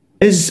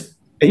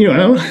you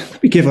know, I'll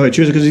be careful how I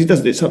choose it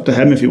because it's up to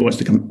him if he wants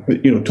to come,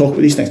 you know, talk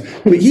about these things.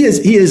 But he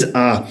is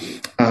a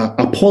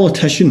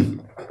politician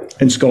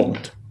in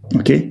Scotland,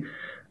 okay,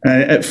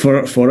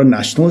 for a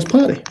nationalist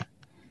party,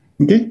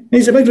 okay. And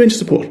he's a big Rangers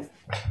supporter,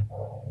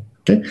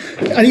 okay,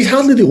 and he's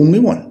hardly the only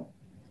one,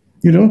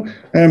 you know.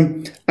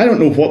 I don't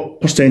know what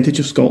percentage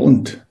of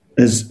Scotland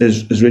is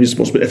Rangers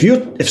supporters, but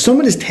if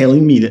someone is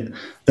telling me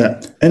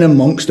that in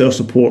amongst their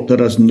support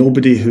there is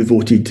nobody who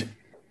voted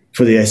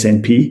for the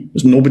SNP,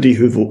 there's nobody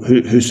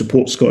who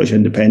supports Scottish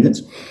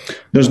independence,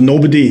 there's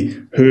nobody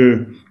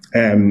who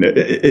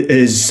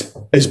is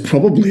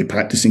probably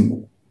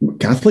practicing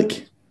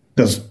Catholic,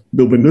 there'll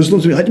be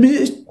Muslims. I mean,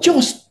 it's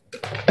just,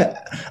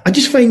 I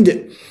just find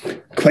it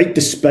quite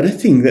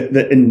dispiriting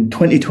that in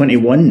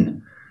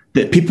 2021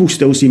 that people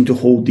still seem to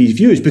hold these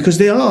views, because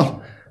they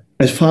are,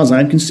 as far as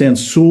I'm concerned,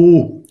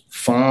 so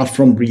far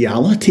from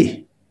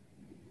reality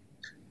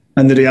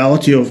and the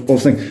reality of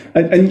things.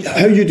 And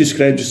how you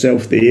described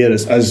yourself there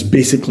as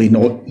basically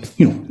not,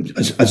 you know,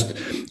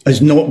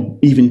 as not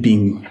even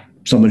being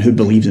someone who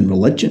believes in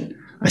religion,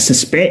 I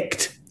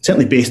suspect,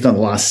 certainly based on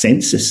the last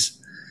census,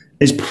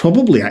 is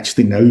probably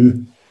actually now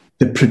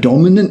the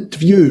predominant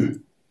view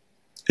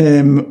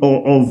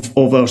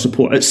of our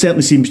support. It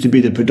certainly seems to be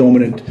the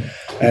predominant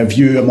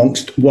view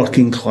amongst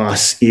working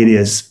class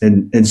areas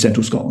in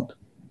central Scotland.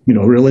 You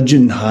know,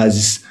 religion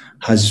has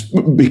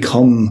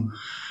become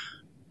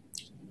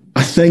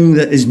a thing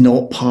that is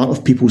not part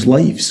of people's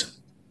lives.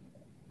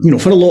 You know,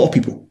 for a lot of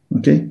people,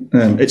 okay,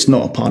 it's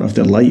not a part of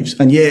their lives,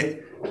 and yet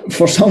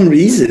for some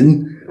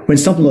reason, when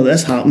something like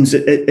this happens,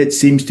 it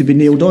seems to be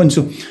nailed on.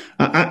 So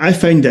I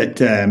find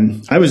that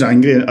I was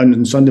angry, and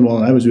on Sunday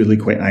morning I was really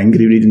quite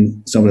angry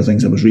reading some of the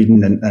things I was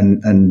reading,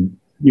 and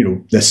you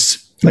know,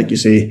 this, like you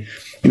say,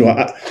 you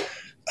know,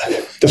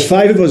 there's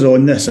five of us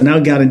on this, and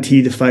I'll guarantee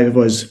the five of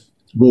us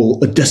will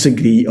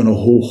disagree on a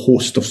whole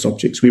host of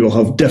subjects. We will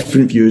have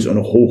different views on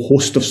a whole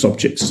host of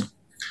subjects.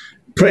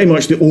 Pretty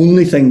much the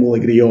only thing we'll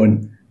agree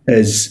on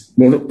is,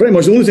 well, pretty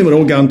much the only thing we're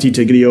all guaranteed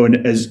to agree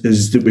on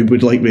is that we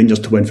would like Rangers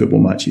to win football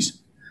matches.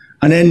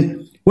 And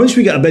then once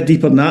we get a bit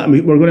deeper than that, and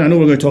I know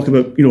we're going to talk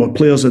about, you know,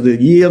 players of the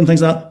year and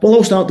things like that, we'll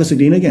all start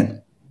disagreeing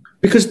again.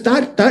 Because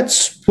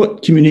that's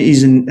what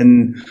communities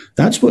and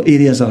that's what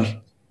areas are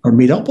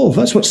made up of.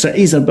 That's what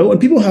cities are built,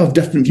 and people have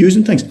different views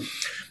and things.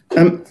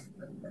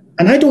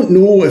 And I don't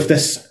know if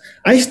this,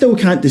 I still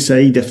can't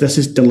decide if this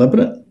is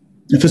deliberate,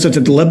 if this is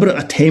a deliberate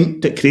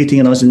attempt at creating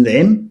an us and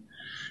them,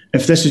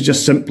 if this is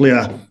just simply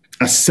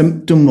a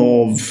symptom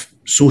of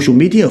social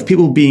media, of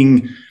people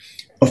being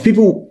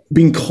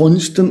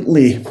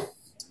constantly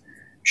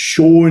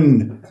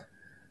shown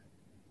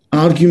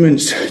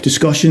arguments,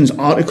 discussions,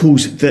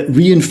 articles that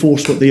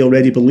reinforce what they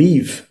already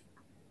believe,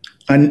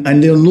 and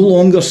they're no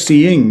longer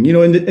seeing, you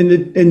know,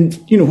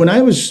 you know, when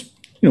I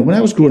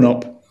was growing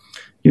up,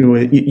 you know,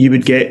 you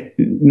would get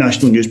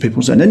national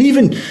newspapers in, and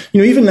even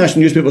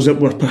national newspapers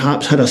that were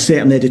perhaps had a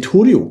certain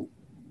editorial.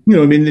 You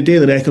know, I mean, the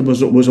Daily Record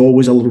was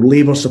always a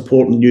Labour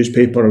supporting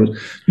newspaper, you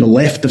know,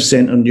 left of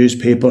centre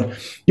newspaper.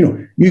 You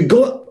know, you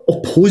got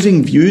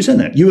opposing views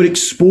in it. You were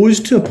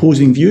exposed to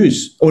opposing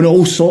views on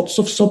all sorts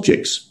of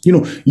subjects. You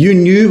know, you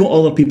knew what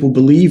other people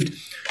believed.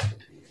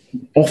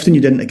 Often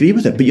you didn't agree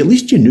with it, but at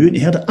least you knew it and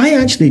you heard it. I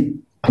actually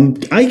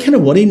I kind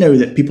of worry now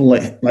that people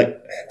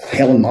like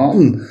Helen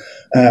Martin,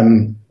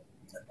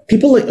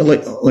 people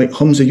like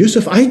Humza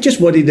Yousaf, I just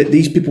worry that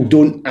these people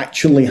don't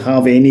actually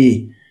have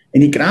any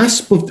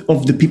grasp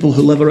of the people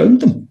who live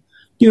around them.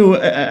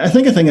 I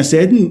think a thing I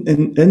said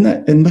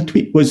in my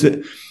tweet was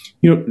that,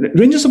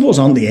 Rangers supporters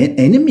aren't the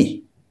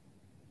enemy.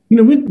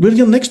 We're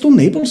your next door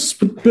neighbours.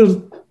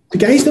 We're the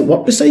guys that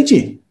work beside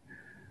you.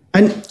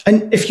 And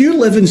if you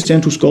live in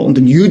central Scotland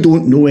and you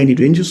don't know any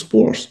Rangers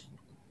supporters,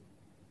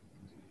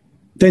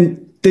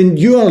 then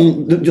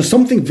there's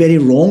something very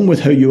wrong with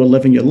how you are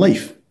living your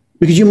life.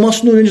 Because you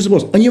must know Rangers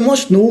supporters. And you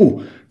must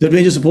know that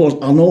Rangers supporters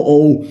are not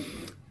all,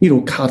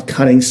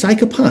 card-carrying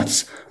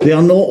psychopaths. They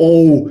are not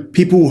all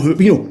people who,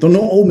 they're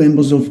not all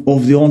members of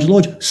the Orange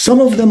Lodge. Some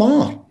of them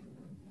are.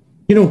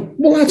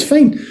 Well, that's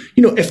fine.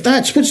 If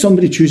that's what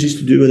somebody chooses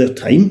to do with their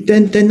time,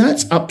 then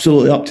that's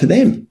absolutely up to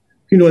them.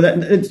 We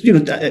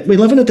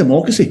live in a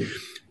democracy.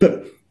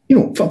 But,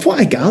 from what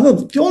I gather,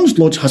 the Orange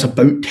Lodge has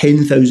about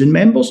 10,000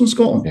 members in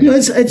Scotland. Yeah.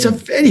 It's a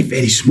very,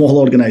 very small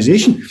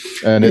organisation.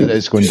 And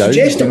it's going down.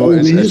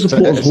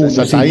 It's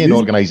a dying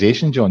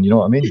organisation, John, you know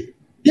what I mean?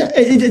 Yeah,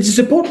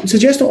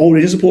 suggest that all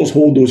Rangers supporters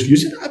hold those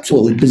views is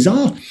absolutely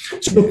bizarre.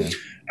 So,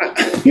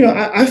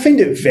 I find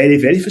it very,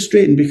 very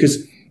frustrating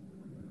because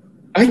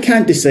I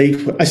can't decide.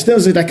 I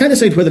can't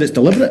decide whether it's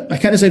deliberate. I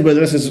can't decide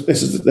whether this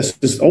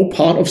is all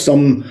part of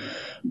some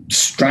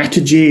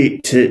strategy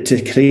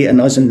to create an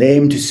us and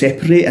them, to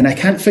separate, and I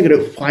can't figure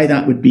out why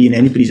that would be in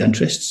anybody's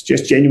interests.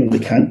 Just genuinely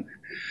can't.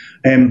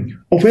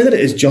 Or whether it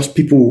is just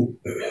people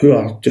who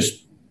are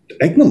just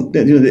ignorant.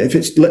 If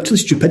it's literally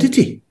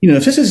stupidity.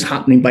 If this is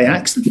happening by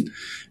accident.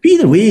 But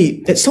either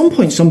way, at some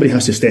point somebody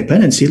has to step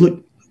in and say,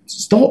 "Look,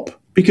 stop,"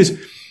 because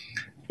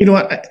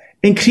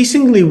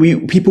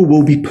increasingly people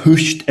will be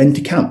pushed into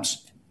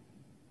camps.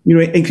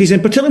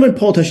 Increasingly, particularly when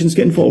politicians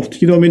get involved.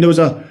 There was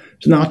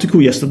an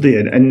article yesterday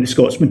in The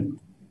Scotsman,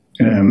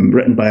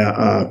 written by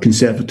a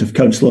Conservative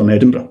councillor in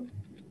Edinburgh.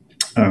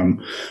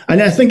 And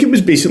I think it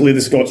was basically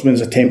The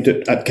Scotsman's attempt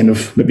at kind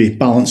of maybe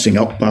balancing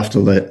up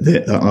after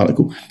that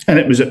article. And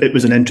it was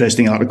an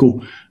interesting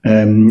article.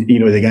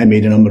 The guy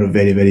made a number of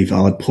very, very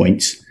valid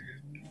points.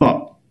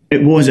 But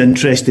it was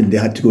interesting they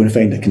had to go and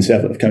find a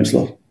Conservative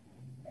councillor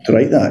to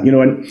write that.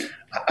 And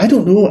I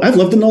don't know. I've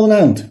lived in Northern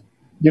Ireland.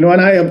 And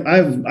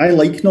I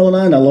like Northern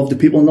Ireland. I love the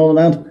people in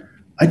Northern Ireland.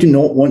 I do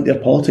not want their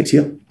politics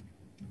here.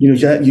 You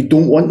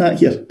don't want that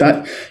here.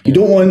 You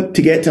don't want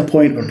to get to a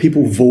point where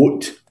people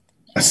vote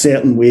a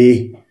certain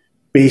way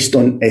based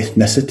on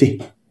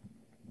ethnicity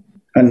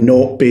and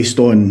not based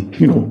on,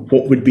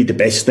 what would be the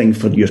best thing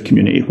for your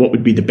community, what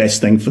would be the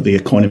best thing for the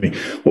economy,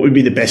 what would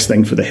be the best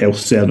thing for the health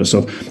service,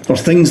 or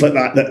things like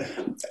that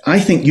I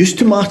think used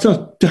to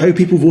matter to how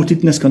people voted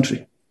in this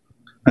country.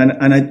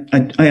 And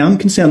I am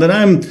concerned, and I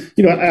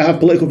have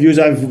political views.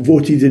 I've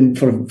voted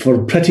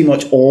for pretty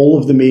much all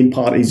of the main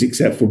parties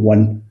except for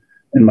one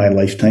in my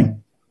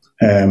lifetime.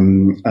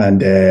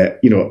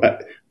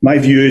 My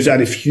view is I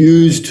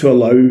refuse to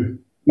allow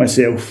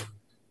myself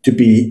to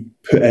be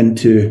put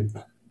into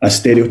a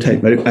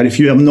stereotype.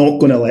 I'm not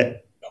going to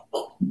let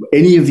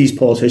any of these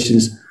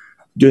politicians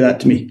do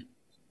that to me.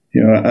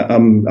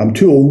 I'm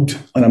too old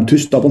and I'm too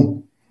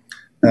stubborn.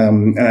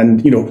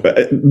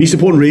 Me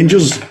supporting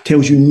Rangers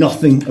tells you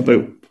nothing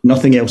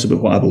else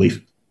about what I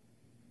believe.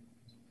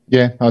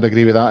 Yeah, I'd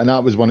agree with that. And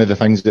that was one of the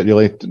things that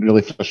really,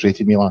 really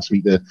frustrated me last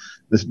week,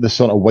 the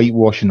sort of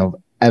whitewashing of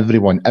every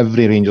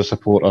Rangers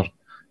supporter,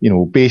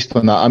 based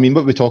on that. I mean,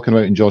 what we're talking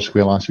about in George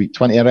Square last week,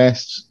 20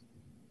 arrests.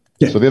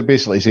 Yeah. So they're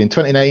basically saying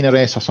 29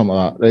 arrests or something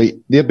like that, right?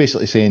 They're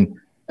basically saying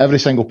every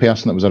single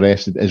person that was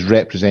arrested is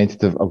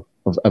representative of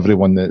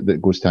everyone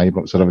that goes to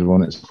Ibrox or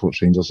everyone that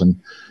supports Rangers.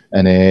 And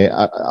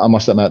I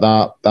must admit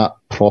that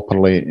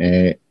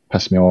properly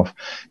pissed me off.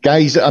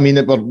 Guys, I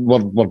mean,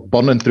 we're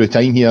burning through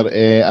time here,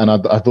 and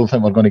I don't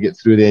think we're going to get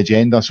through the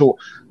agenda. So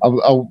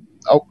I'll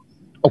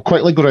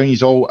quickly go around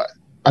you all.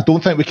 I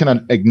don't think we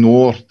can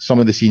ignore some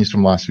of the scenes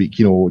from last week,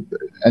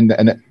 and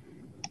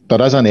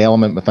there is an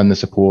element within the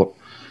support.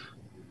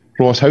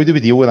 Ross, how do we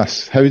deal with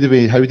this? How do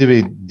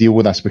we deal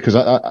with this? Because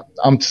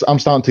I'm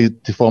starting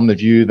to form the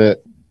view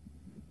that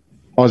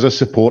us as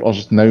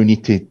supporters now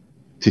need to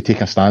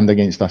take a stand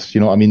against this.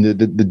 I mean,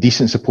 the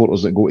decent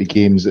supporters that go to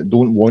games that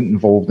don't want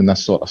involved in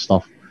this sort of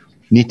stuff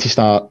need to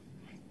start,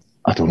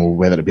 I don't know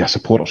whether it be a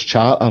supporters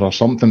charter or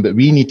something, but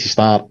we need to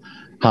start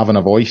having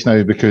a voice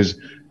now, because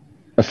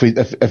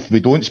if we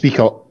don't speak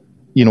up,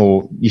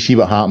 you see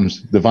what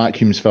happens. The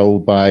vacuum's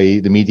filled by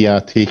the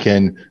media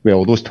taking,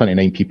 well, those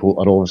 29 people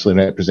are obviously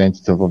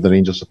representative of the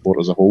Rangers support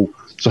as a whole.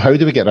 So how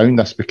do we get around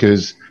this?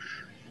 Because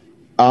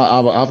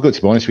I've got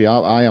to be honest with you,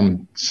 I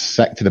am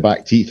sick to the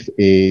back teeth.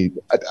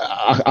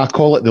 I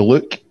call it the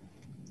look.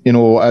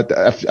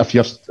 If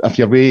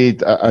you're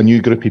with a new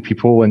group of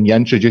people and you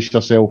introduce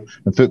yourself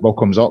and football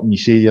comes up and you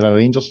say you're a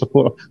Rangers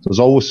supporter, there's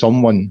always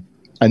someone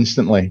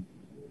instantly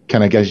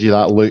kind of gives you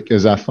that look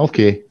as if,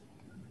 okay.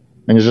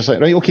 And you're just like,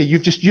 right, okay,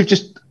 you've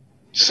just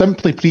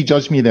simply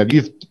prejudged me there.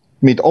 You've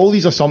made all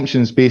these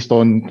assumptions based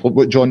on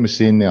what John was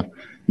saying there.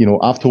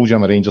 I've told you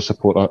I'm a Rangers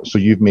supporter, so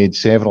you've made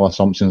several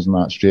assumptions on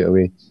that straight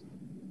away.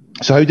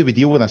 So how do we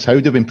deal with this? How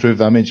do we improve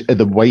the image of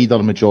the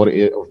wider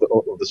majority of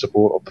the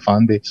support of the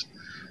fan base?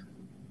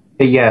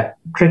 Yeah,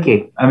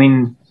 tricky. I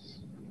mean,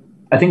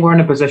 I think we're in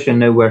a position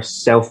now where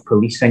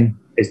self-policing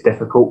is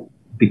difficult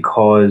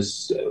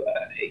because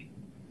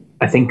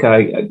I think,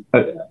 I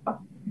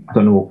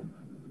don't know,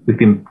 we've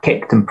been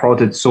kicked and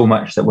prodded so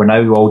much that we're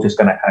now all just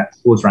going to kind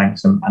of close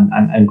ranks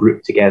and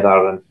group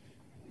together,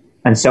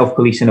 and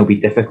self-policing will be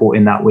difficult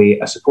in that way.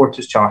 A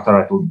supporters charter,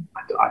 I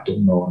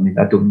don't know. I mean,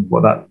 I don't know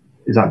what that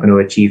is that going to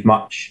achieve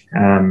much.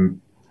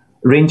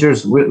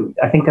 Rangers,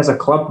 I think as a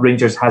club,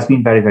 Rangers has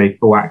been very, very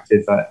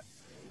proactive at,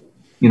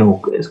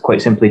 it's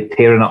quite simply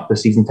tearing up the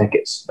season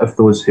tickets of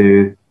those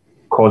who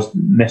caused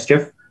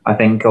mischief. I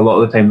think a lot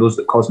of the time those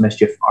that cause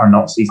mischief are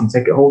not season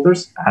ticket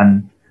holders,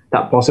 and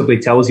that possibly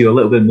tells you a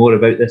little bit more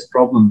about this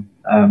problem.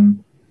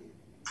 And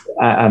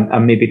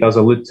maybe does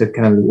allude to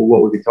kind of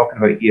what we've been talking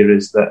about here,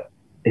 is that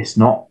it's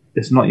not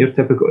your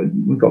typical.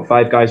 We've got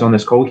 5 guys on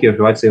this call here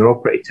who I'd say are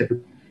all pretty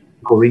typical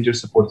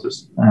Rangers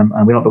supporters,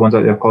 and we're not the ones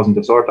out there causing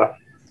disorder.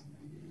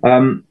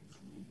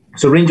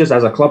 So Rangers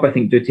as a club, I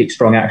think, do take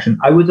strong action.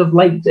 I would have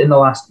liked in the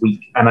last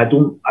week, and I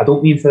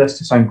don't mean for this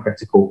to sound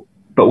critical,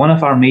 but one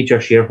of our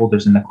major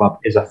shareholders in the club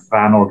is a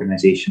fan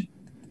organisation,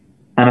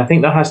 and I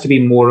think there has to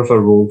be more of a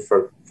role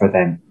for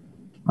them.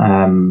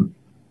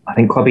 I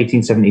think Club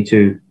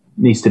 1872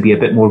 needs to be a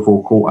bit more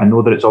vocal. I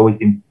know that it's always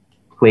been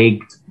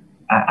plagued,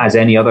 as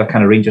any other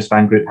kind of Rangers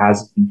fan group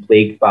has been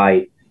plagued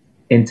by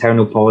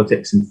internal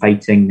politics and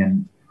fighting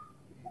and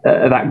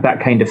that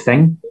kind of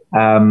thing.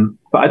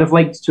 But I'd have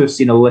liked to have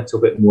seen a little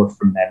bit more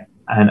from them.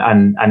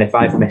 And if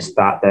I've missed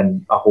that,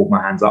 then I'll hold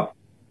my hands up.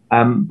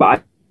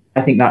 But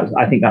I think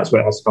that's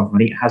where it has to come from. I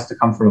think it has to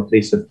come from a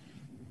place of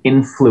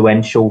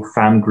influential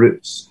fan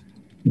groups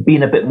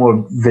being a bit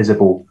more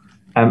visible.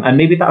 And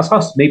maybe that's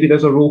us. Maybe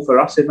there's a role for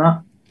us in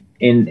that,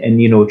 in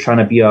trying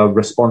to be a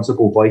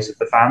responsible voice of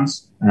the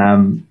fans.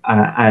 And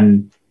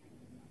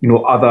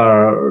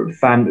other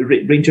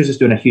Rangers is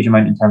doing a huge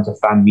amount in terms of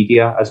fan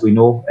media, as we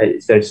know.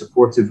 It's very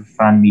supportive of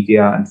fan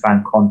media and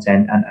fan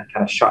content, and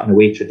kind of shutting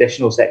away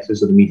traditional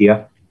sectors of the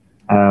media.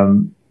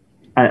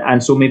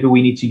 And so maybe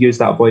we need to use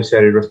that voice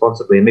very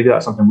responsibly, and maybe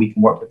that's something we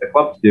can work with the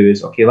club to do.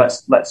 Is okay,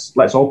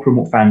 let's all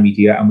promote fan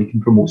media, and we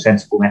can promote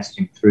sensible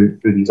messaging through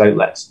these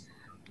outlets.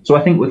 So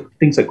I think with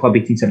things like Club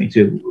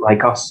 1872,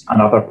 like us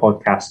and other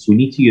podcasts, we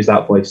need to use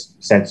that voice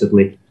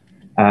sensibly.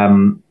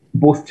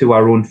 Both to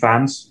our own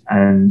fans,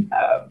 and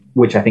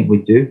which I think we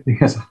do,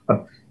 because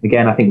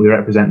again, I think we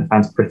represent the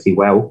fans pretty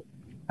well.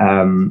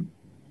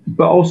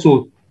 But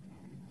also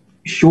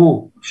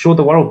show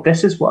the world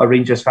this is what a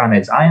Rangers fan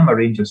is. I am a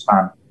Rangers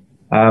fan.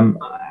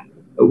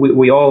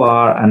 We all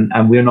are,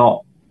 and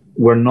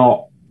we're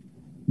not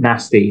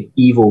nasty,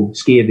 evil,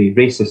 scary,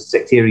 racist,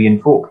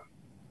 sectarian folk.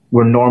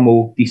 We're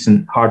normal,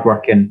 decent,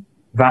 hardworking,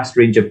 vast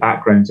range of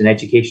backgrounds and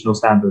educational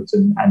standards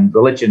and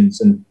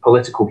religions and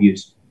political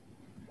views.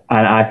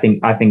 And I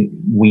think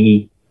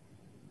we,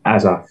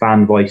 as a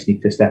fan voice,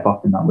 need to step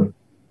up in that way.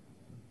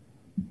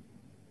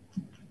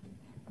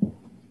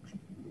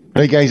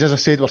 Right, guys, as I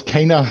said,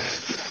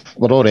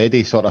 we're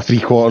already sort of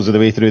 3/4 of the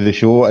way through the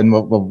show, and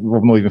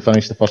we've not even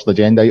finished the first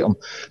agenda item.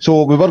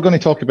 So we were going to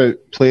talk about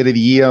Player of the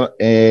Year.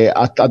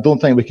 I don't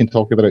think we can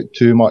talk about it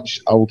too much.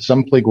 I'll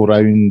simply go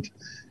round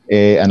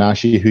and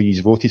ask you who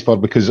he's voted for,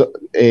 because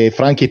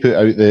Frankie put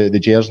out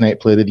the Gersnet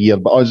Player of the Year,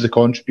 but us, the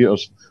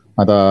contributors,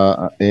 had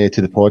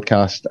to the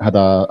podcast, had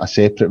a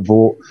separate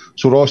vote.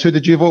 So Ross, who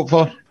did you vote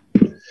for?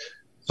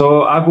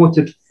 So I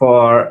voted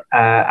for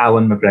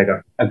Alan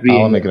McGregor,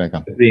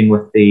 agreeing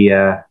with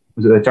the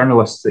was it the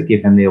journalists that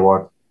gave him the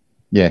award?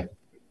 Yeah.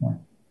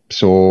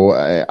 So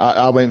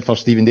I went for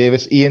Stephen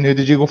Davis. Ian, who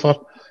did you go for?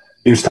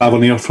 James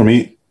Tavernier for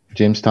me.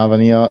 James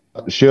Tavernier.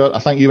 Sure, I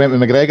think you went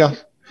with McGregor.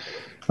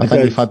 I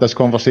think we've had this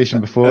conversation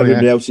before.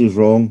 Everybody else is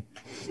wrong.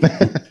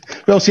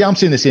 Well, see, I'm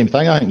saying the same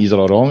thing. I think you're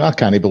all wrong. I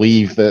can't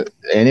believe that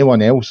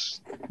anyone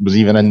else was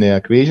even in the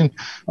equation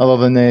other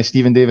than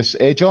Stephen Davis.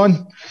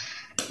 John,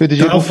 who did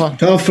you go for?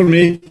 Tav for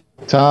me.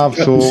 Tav.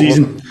 So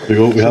season. We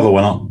have a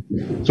winner.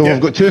 So we've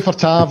got 2 for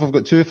Tav, we've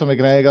got 2 for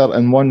McGregor,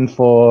 and 1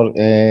 for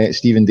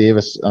Stephen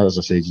Davis. As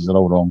I said, you're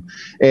all wrong.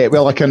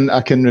 Well, I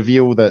can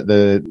reveal that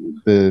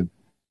the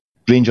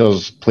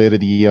Rangers Player of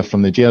the Year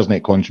from the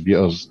Gersnet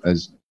contributors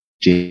is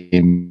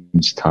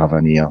James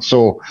Tavernier.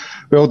 So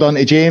well done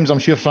to James. I'm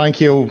sure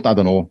Frankie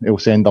he'll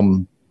send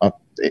them a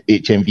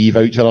HMV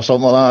voucher or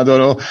something like that. I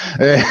don't know.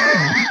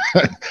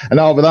 And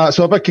all with that.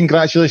 So a big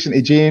congratulations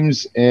to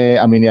James.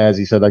 I mean, yeah, as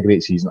he said, a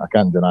great season. I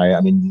can't deny it.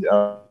 I mean,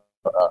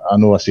 I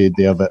know I said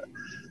there that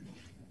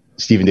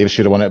Stephen Davis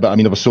should have won it, but I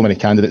mean, there were so many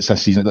candidates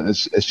this season that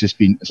it's just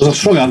been... There's a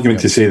strong argument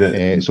to say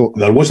that so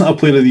there wasn't a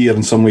Player of the Year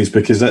in some ways,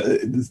 because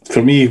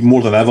for me,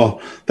 more than ever,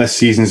 this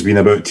season's been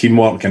about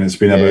teamwork, and it's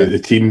been about the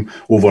team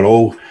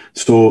overall.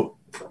 So,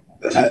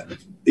 I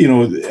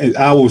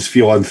always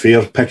feel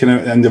unfair picking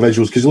out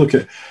individuals, because look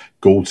at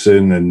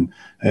Goldson and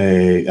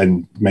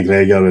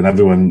McGregor and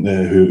everyone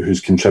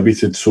who's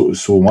contributed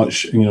so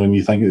much, and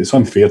you think it's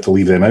unfair to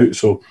leave them out.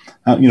 So,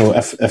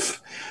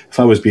 if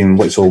I was being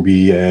let's all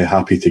be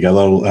happy together,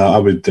 I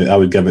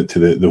would give it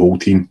to the whole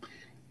team.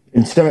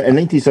 In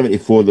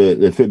 1974,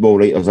 the football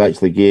writers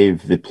actually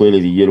gave the Player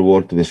of the Year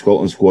award to the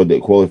Scotland squad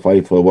that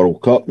qualified for the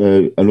World Cup.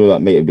 Now, I know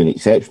that might have been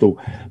exceptional,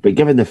 but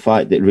given the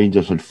fact that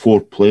Rangers had 4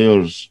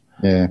 players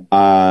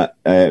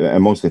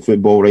amongst the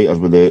football writers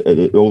with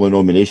all the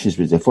nominations,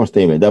 was the first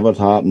time it ever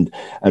happened,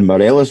 and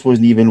Morelos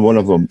wasn't even one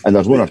of them. And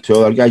there's one or two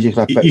other guys you could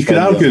have picked. You could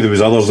argue there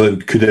was others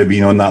that could have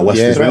been on that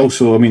list as well.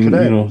 So I mean,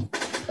 it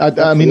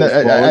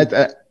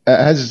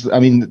has. I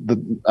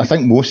mean, I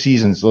think most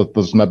seasons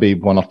there's maybe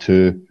one or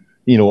two.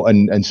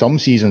 And some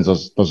seasons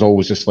there's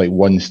always just like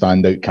one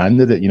standout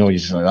candidate. You're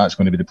just like, that's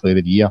going to be the Player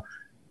of the Year.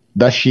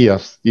 This year, I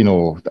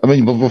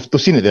mean,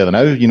 we've seen it there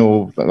now.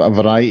 A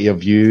variety of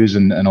views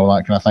and all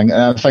that kind of thing.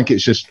 And I think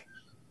it's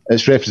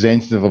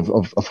representative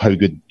of how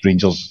good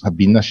Rangers have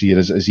been this year.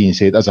 As Ian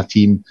said, as a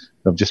team,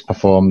 they've just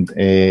performed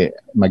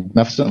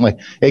magnificently.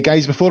 Hey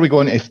guys, before we go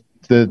on to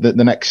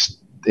the next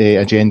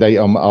agenda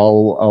item,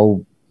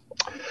 I'll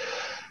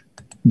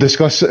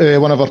discuss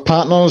one of our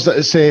partners.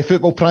 It's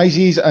Football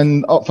Prizes,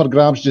 and up for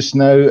grabs just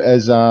now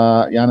is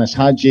Yanis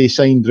Hadji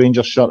signed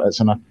Rangers shirt. It's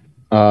in a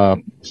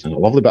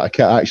lovely bit of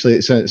kit, actually.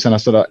 It's in a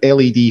sort of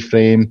LED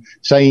frame,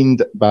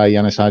 signed by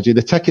Yanis Hadji.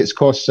 The tickets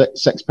cost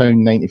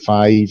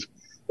 £6.95.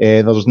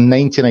 There's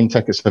 99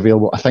 tickets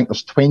available. I think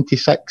there's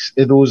 26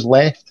 of those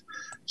left.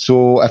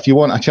 So if you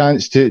want a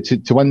chance to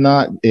win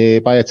that,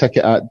 buy a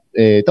ticket at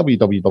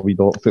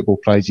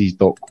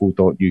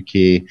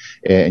www.footballprizes.co.uk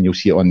and you'll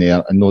see it on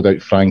there. And no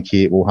doubt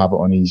Frankie will have it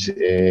on his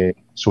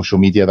social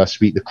media this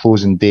week. The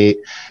closing date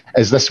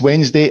is this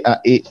Wednesday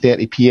at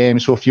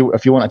 8:30pm. So if you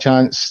want a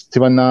chance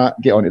to win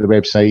that, get onto the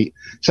website.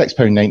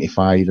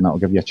 £6.95 and that'll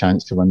give you a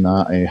chance to win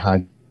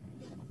that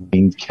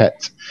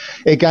kit.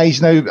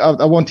 Guys, now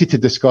I wanted to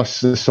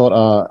discuss the sort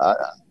of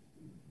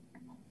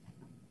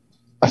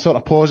a sort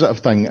of positive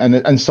thing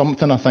and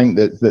something I think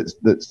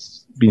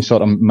that's been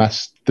sort of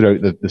missed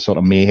throughout the sort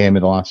of mayhem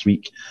of the last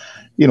week.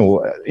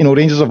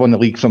 Rangers have won the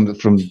league from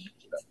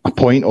a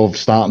point of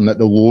starting at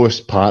the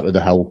lowest part of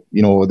the hill,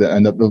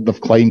 and they've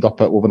climbed up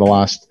it over the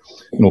last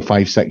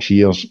 5-6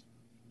 years.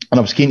 And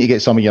I was keen to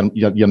get some of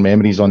your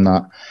memories on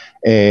that.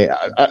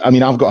 I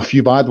mean, I've got a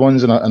few bad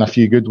ones and a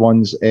few good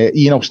ones.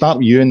 Ian, I'll start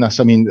with you in this.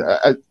 I mean,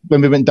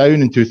 when we went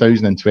down in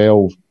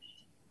 2012,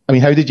 I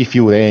mean, how did you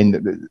feel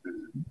then?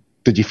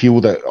 Did you feel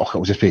that it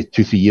was just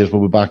 2-3 years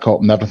we'll be back up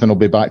and everything will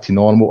be back to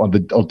normal, or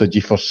did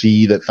you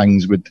foresee that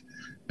things would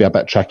be a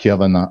bit trickier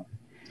than that?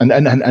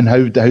 And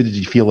how did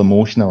you feel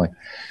emotionally?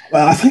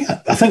 Well, I think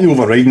the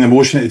overriding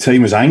emotion at the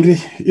time was angry.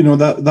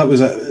 That was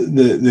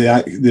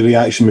the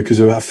reaction,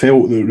 because I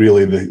felt that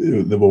really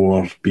they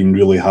were being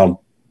really hard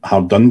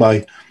done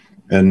by,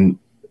 and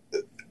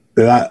at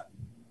that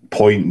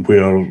point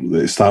where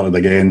it started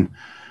again,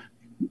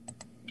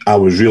 I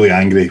was really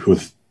angry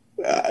with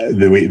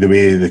the way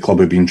the club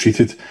had been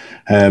treated.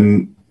 I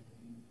mean,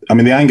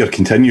 the anger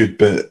continued,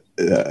 but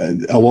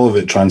a lot of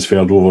it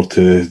transferred over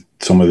to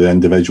some of the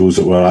individuals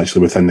that were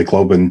actually within the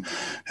club and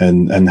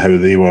how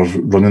they were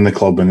running the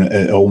club, and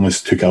it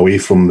almost took away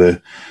from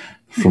the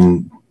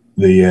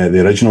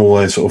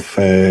original sort of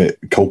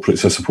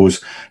culprits, I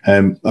suppose.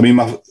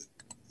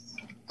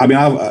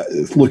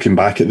 Looking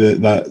back at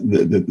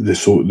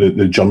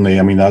the journey,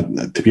 I mean,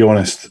 to be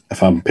honest,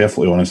 if I'm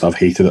perfectly honest, I've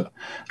hated it.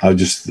 I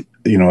just,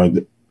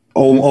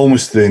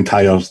 almost the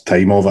entire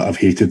time of it, I've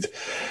hated.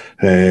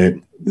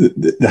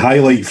 The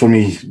highlight for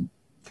me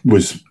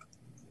was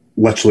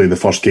literally the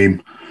first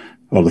game,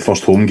 or the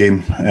first home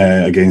game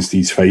against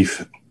East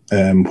Fife,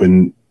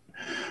 when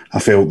I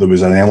felt there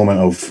was an element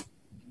of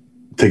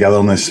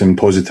togetherness and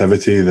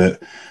positivity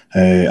that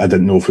I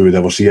didn't know if we would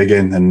ever see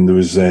again. And there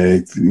was,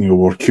 we're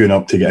queuing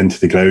up to get into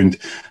the ground.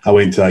 I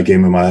went to that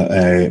game with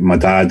my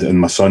dad and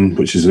my son,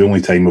 which is the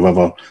only time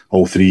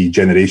all 3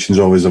 generations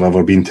of us have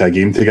ever been to a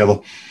game together.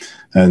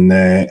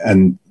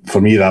 And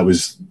for me, that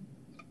was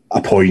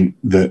a point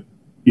that,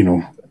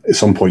 at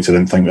some points I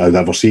didn't think I'd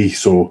ever see.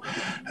 So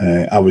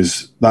that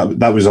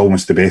was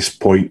almost the best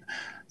point.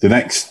 The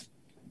next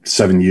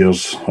 7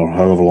 years, or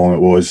however long it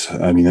was,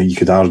 I mean, you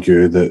could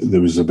argue that there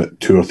was about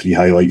 2 or 3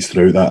 highlights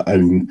throughout that. I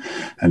mean,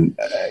 and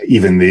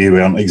even they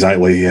weren't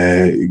exactly,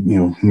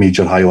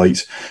 major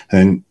highlights.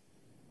 And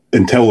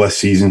until this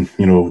season,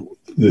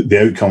 the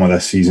outcome of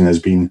this season has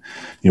been,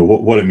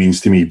 what it means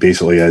to me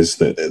basically is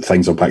that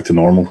things are back to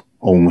normal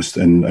almost,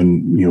 and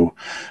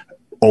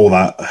all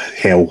that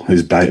hell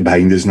is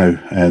behind us now,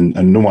 and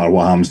no matter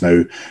what happens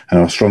now,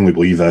 and I strongly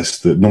believe this,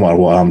 that no matter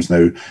what happens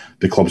now,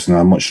 the club's in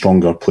a much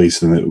stronger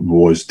place than it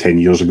was 10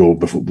 years ago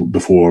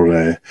before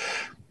any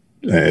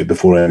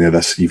of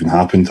this even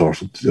happened, or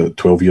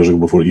 12 years ago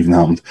before it even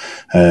happened,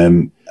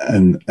 and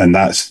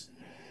that's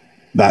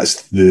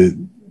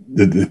the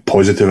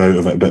positive out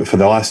of it. But for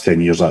the last 10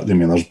 years, I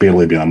mean, there's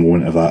barely been a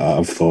moment of that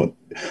I've thought,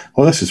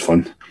 oh, this is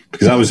fun.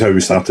 because that was how we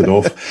started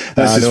off.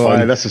 This is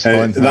fun. This is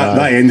fun.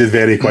 That ended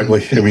very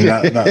quickly. I mean,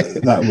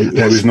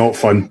 that was not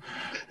fun.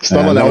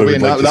 Stirling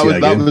Albion.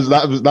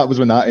 That was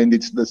when that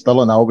ended. The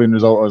Stirling Albion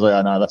result. I was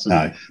like, this is.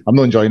 I'm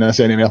not enjoying this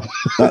anymore.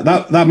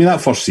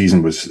 that first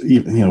season was,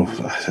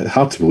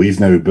 hard to believe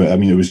now, but I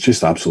mean, it was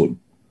just absolute.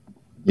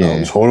 Yeah,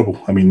 it was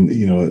horrible. I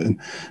mean,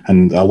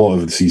 and a lot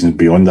of the seasons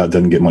beyond that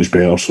didn't get much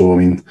better. So I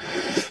mean,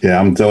 yeah,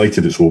 I'm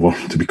delighted it's over,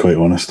 to be quite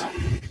honest.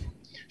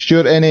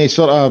 Stuart, any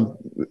sort of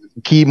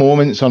key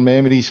moments or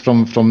memories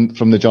from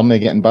the journey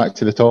getting back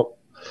to the top?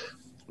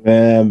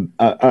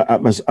 I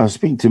was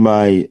speaking to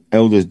my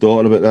eldest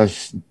daughter about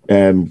this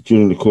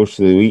during the course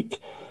of the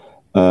week,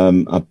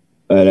 and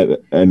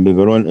we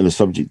were on to the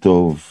subject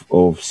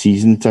of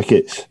season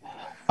tickets,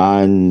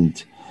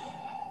 and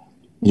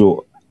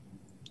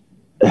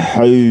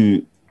how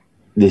the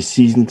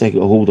season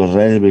ticket holders,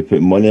 anybody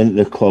put money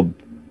into the club,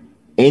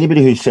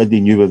 anybody who said they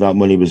knew where that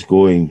money was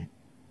going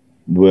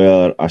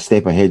were a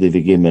step ahead of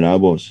the game than I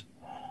was.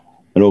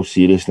 In all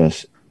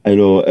seriousness, I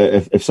know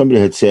if somebody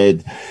had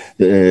said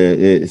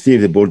three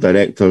of the board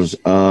directors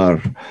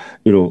are,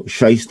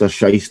 shyster,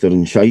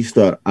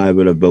 I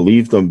would have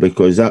believed them,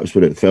 because that's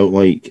what it felt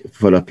like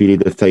for a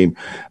period of time.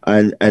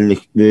 And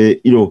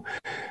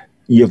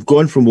you've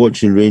gone from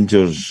watching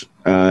Rangers,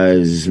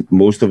 as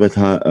most of it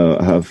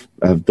have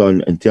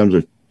done, in terms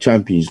of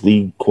Champions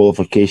League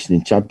qualification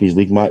and Champions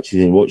League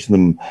matches, and watching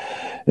them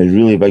in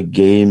really big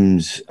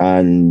games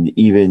and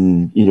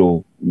even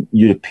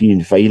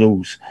European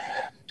finals.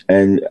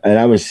 And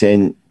I was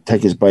sent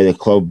tickets by the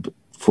club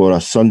for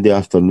a Sunday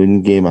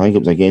afternoon game. I think it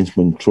was against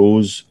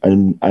Montrose,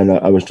 and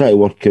I was trying to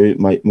work out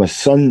my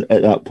son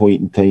at that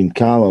point in time,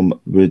 Callum,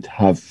 would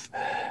have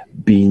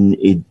been,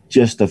 he'd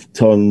just have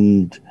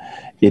turned,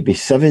 he'd be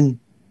 7.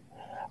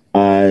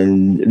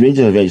 And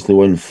Rangers eventually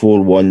won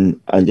 4-1,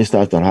 and just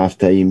after half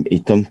time he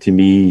turned to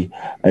me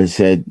and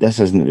said, "This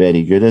isn't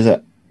very good, is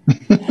it?"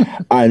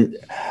 and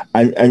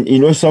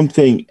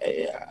something,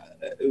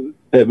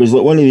 it was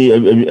like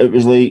it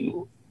was like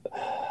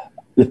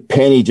the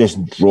penny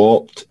just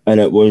dropped, and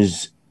it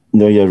was,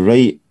 no, you're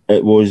right,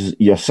 it was,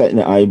 you're sitting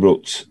at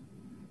Ibrox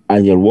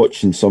and you're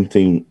watching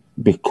something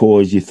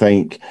because you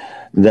think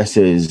this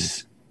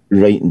is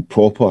right and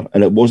proper,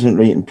 and it wasn't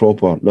right and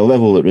proper. The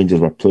level that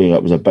Rangers were playing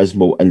at was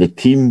abysmal, and the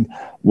team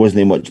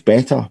wasn't much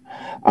better.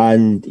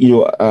 And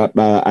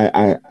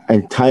I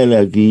entirely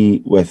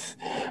agree with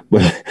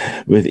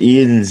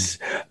Ian's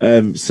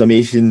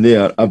summation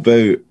there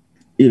about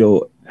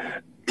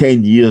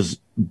 10 years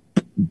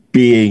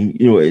being,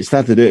 it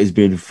started out as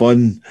being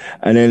fun,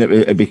 and then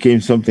it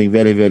became something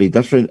very, very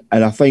different.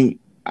 And I think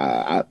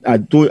I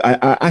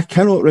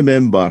cannot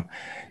remember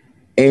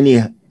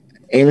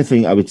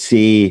anything I would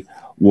say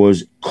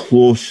was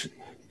close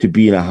to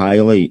being a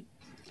highlight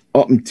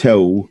up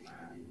until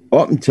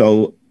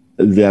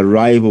the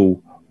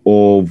arrival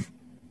of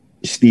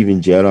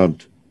Steven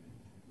Gerrard.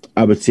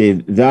 I would say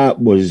that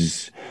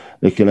was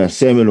the kind of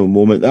seminal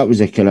moment. That was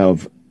the kind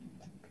of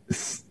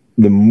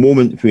the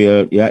moment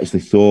where you actually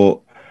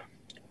thought,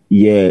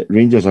 yeah,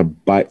 Rangers are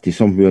back to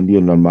somewhere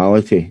near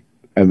normality.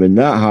 And when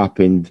that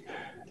happened,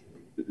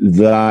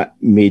 that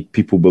made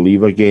people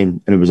believe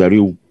again, and it was a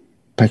real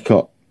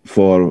pick-up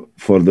for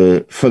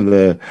the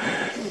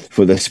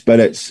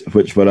spirits,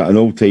 which were at an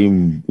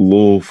all-time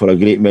low for a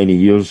great many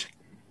years.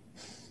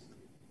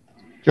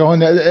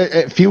 John,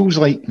 it feels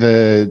like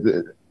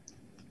the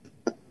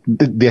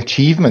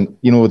achievement,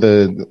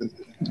 the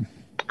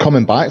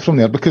coming back from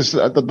there, because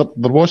there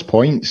was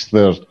points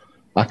where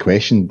I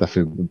questioned if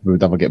we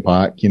would ever get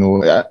back.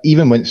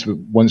 Even once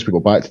we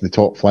got back to the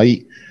top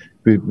flight,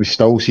 we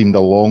still seemed a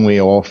long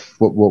way off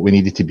what we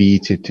needed to be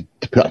to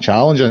put a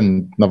challenge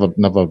and never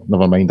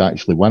mind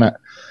actually win it.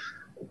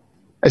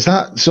 Is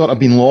that sort of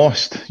been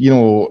lost?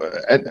 I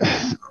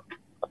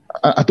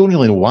don't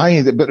really know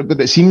why, but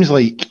it seems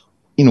like,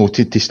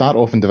 to start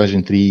off in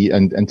Division 3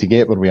 and to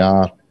get where we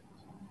are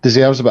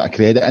deserves a bit of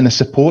credit, and the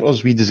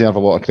supporters, we deserve a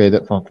lot of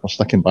credit for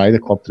sticking by the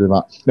club through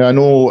that. Now, I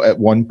know at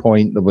one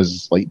point there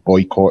was like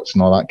boycotts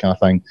and all that kind of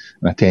thing,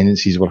 and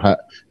attendances were hit,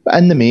 but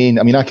in the main,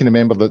 I mean, I can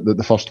remember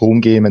the first home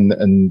game in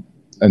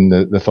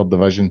the third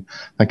division. I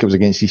think it was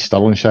against East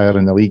Stirlingshire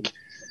in the league.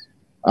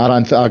 I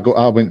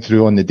went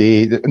through on the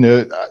day.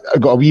 Now, I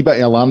got a wee bit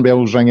of alarm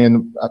bells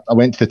ringing. I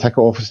went to the ticket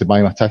office to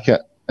buy my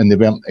ticket, and they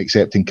weren't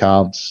accepting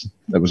cards.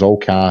 It was all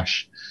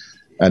cash.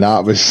 And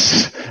that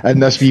was in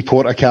this wee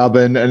porta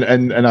cabin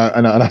and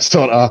a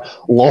sort of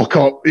lock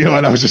up,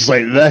 and I was just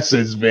like, this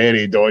is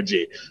very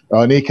dodgy.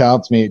 No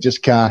cards, mate,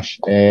 just cash.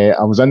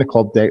 I was in the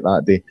club deck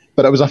that day,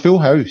 but it was a full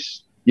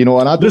house,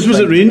 and this was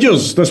at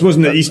Rangers. This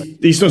wasn't at East.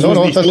 This was at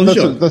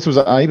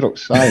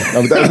Ibrox.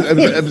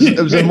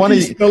 It was in one of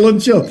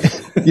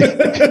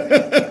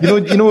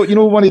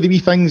one of the wee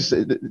things,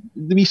 the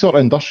wee sort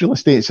of industrial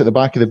estates at the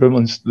back of the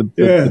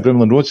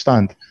Broomland Road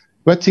stand.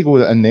 We had to go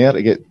in there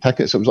to get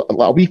tickets. It was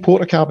like a wee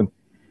porta cabin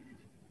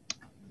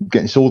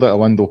getting sold out a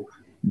window.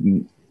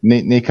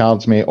 No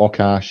cards, mate, or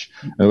cash.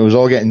 And it was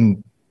all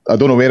getting I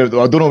don't know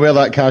where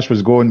that cash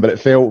was going, but it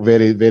felt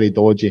very, very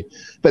dodgy.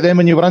 But then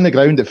when you were on the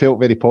ground, it felt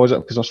very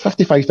positive because there's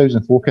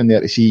 55,000 folk in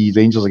there to see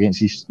Rangers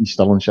against East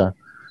Stirlingshire.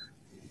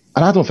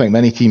 And I don't think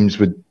many teams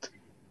would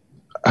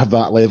have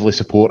that level of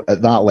support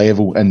at that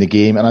level in the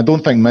game. And I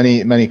don't think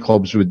many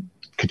clubs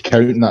could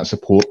count on that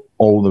support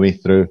all the way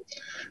through.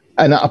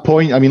 And at a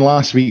point, I mean,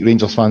 last week,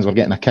 Rangers fans were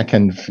getting a kick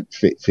in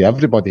for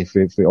everybody,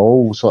 for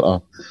all sort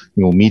of,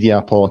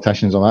 media,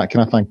 politicians, all that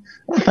kind of thing.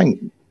 And I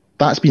think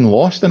that's been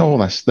lost in all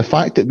this. The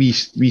fact that we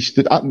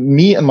stood,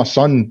 me and my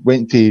son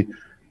went to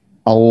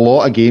a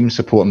lot of games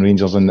supporting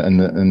Rangers in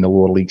the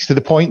lower leagues, to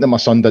the point that my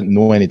son didn't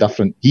know any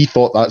different. He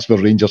thought that's where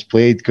Rangers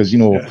played because,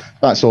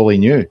 that's all he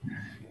knew.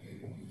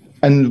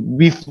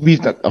 And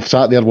I've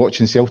sat there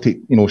watching Celtic,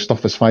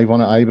 stuff his 5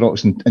 on at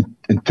Ibrox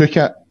and took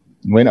it,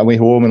 went away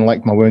home and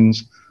licked my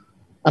wounds.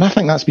 And I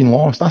think that's been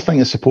lost. I think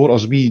as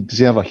supporters, we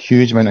deserve a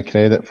huge amount of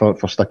credit for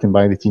sticking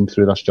by the team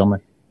through this journey.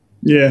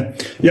 Yeah,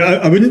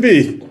 I wouldn't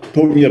be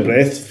holding your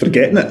breath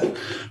forgetting it,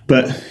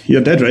 but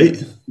you're dead right.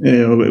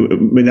 I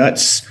mean,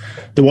 that's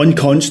the one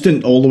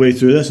constant all the way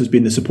through this has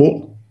been the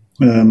support.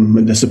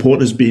 And the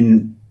support's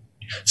been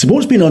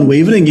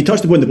unwavering. You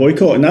touched upon the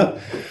boycott, and that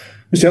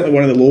was certainly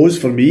one of the lows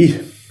for me,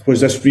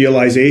 was this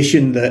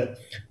realisation that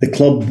the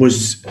club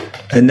was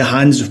in the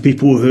hands of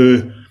people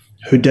who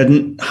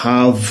didn't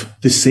have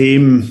the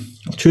same,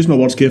 I'll choose my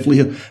words carefully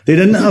here, they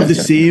didn't have the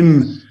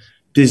same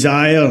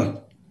desire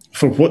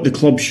for what the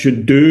club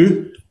should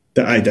do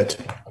that I did,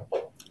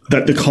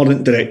 that the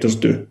current directors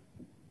do.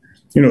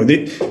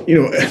 We're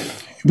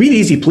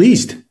easy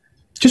pleased.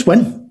 Just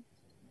win.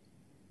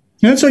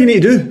 That's all you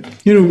need to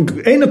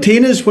do.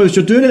 Entertain us whilst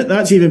you're doing it,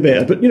 that's even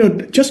better. But,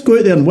 just go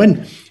out there and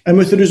win. And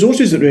with the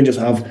resources that Rangers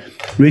have,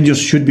 Rangers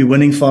should be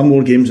winning far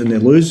more games than they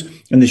lose,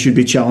 and they should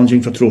be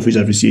challenging for trophies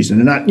every season.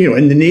 And that,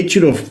 in the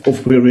nature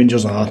of where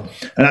Rangers are,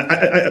 and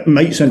it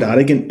might sound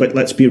arrogant, but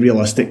let's be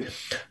realistic.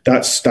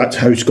 That's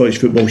how Scottish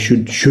football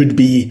should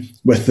be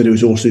with the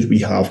resources we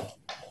have.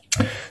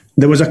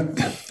 I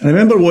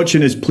remember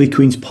watching us play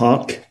Queen's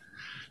Park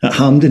at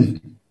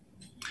Hampden.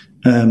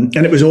 And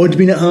it was odd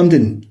being at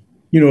Hampden,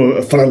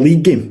 for a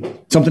league game,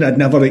 something I'd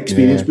never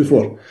experienced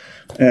before.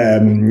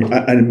 And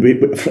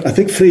I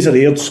think Fraser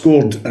Aird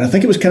scored, and I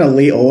think it was kind of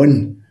late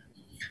on.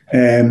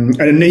 And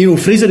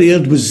Fraser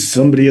Aird was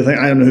somebody, I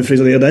don't know who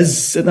Fraser Aird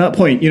is at that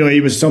point. He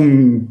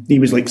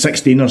was like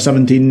 16 or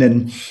 17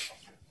 and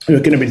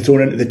going to be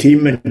thrown into the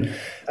team. And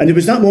there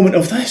was that moment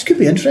of, this could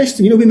be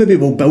interesting. We maybe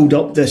will build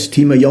up this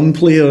team of young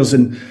players,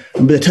 and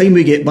by the time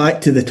we get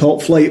back to the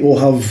top flight, we'll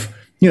have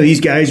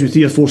these guys with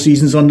 3 or 4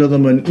 seasons under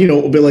them, and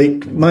it'll be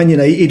like Man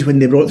United when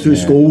they brought through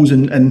Scholes,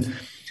 and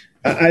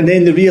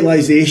then the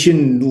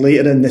realisation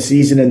later in the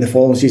season, in the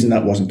following season,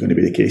 that wasn't going to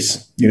be the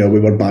case. We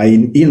were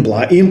buying Ian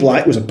Black. Ian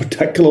Black was a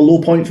particular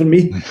low point for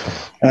me.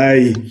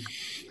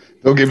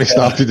 Don't get me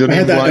started on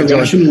Ian Black.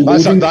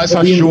 That's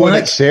a show in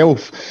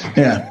itself.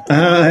 Yeah,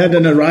 I had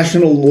an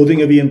irrational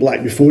loathing of Ian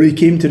Black before he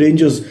came to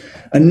Rangers,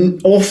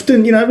 and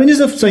often, Rangers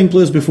have signed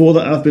players before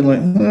that I've been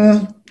like,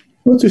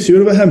 not too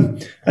sure about him,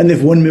 and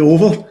they've won me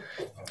over.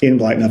 Ian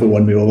Black never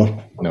won me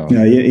over. No.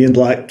 Ian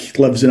Black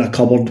lives in a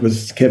cupboard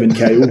with Kevin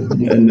Kyle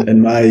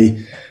in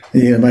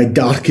my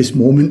darkest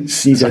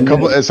moments. It's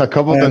a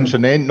cupboard in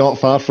Shannon, not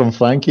far from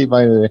Frankie,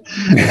 by the way.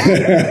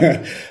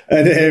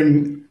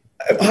 And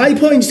high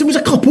points, there was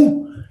a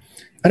couple.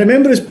 I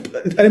remember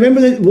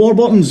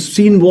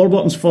seeing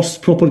Warburton's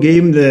first proper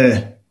game,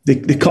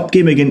 the cup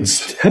game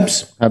against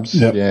Hibs.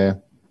 Yeah.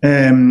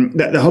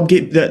 The Hub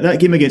game, that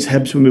game against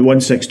Hibs when we won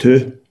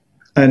 6-2.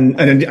 And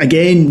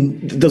again,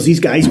 there's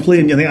these guys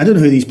playing. You think, I don't know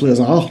who these players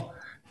are.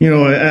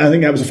 I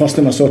think that was the first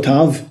time I saw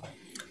Tav.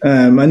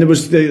 And there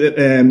was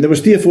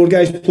 3 or 4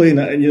 guys playing.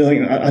 And you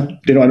think, I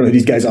don't know who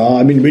these guys are.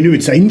 I mean, we knew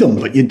we'd signed them,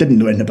 but you didn't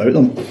know anything about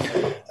them.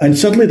 And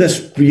suddenly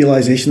this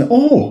realisation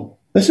that,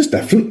 this is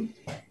different.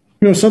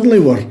 Suddenly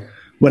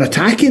we're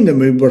attacking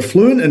and we're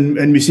fluent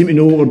and we seem to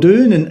know what we're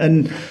doing.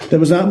 And there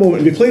was that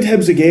moment. We played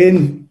Hibs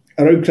again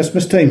around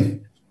Christmas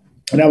time,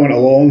 and I went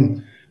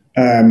along.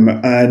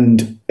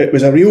 And it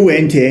was a real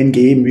end-to-end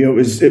game. It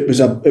was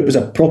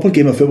a proper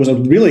game of football. It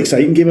was a really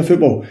exciting game of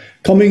football.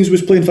 Cummings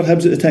was playing for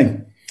Hibs at the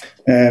time,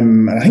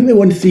 and I think they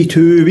won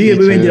 3-2. We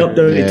ended up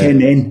down to 10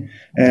 men.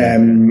 I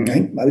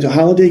think it was a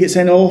Halliday get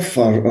sent off,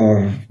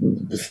 or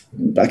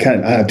I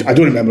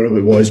don't remember who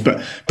it was,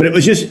 but it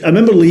was just, I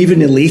remember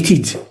leaving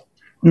elated.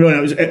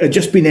 It had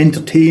just been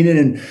entertaining,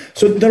 and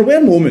so there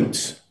were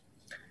moments.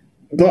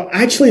 But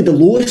actually, the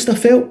lowest I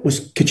felt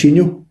was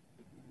Coutinho.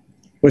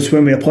 Was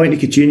when we appointed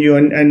Coutinho,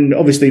 and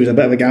obviously it was a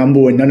bit of a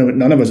gamble, and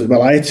none of us,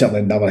 well, I had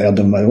certainly never heard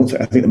of him. I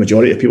think the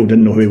majority of people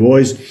didn't know who he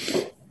was.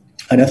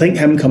 And I think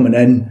him coming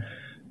in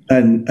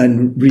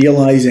and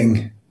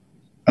realising,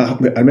 I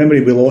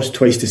remember we lost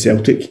twice to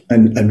Celtic,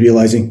 and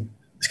realising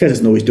this guy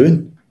doesn't know what he's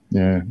doing.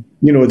 Yeah.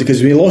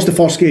 Because when you lost the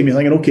first game, you're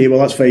thinking, okay, well,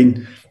 that's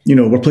fine.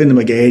 We're playing them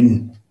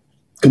again,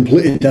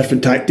 completely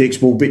different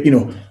tactics. Well, but,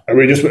 are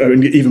we just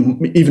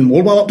even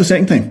more well up the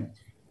second time?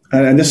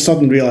 And this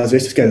sudden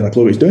realisation, this guy doesn't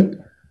know what he's doing.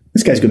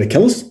 This guy's going to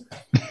kill us.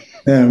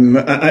 And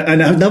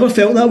I've never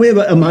felt that way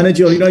about a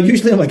manager.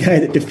 Usually I'm a guy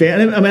that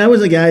defends. I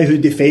was a guy who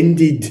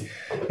defended,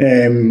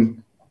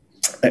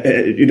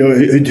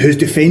 who's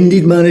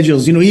defended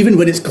managers. Even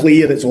when it's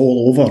clear it's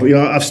all over.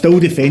 I've still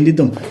defended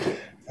them.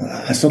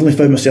 I suddenly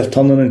found myself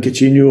turning on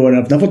Coutinho, and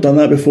I've never done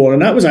that before.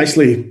 And that was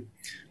actually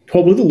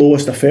probably the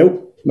lowest I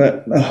felt.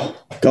 But oh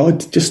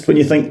God, just when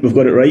you think we've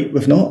got it right,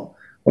 we've not.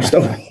 We're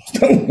still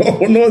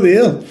we're not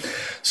there.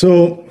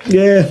 So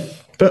yeah,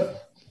 but.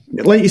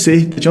 Like you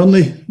say, the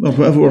journey, or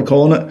whatever we're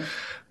calling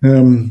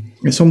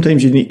it,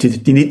 sometimes you need to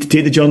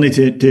take the journey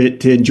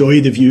to enjoy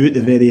the view at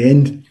the very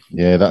end.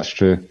 Yeah, that's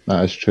true.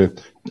 That is true.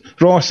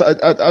 Ross,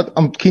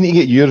 I'm keen to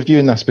get your view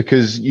on this,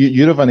 because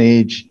you're of an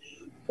age,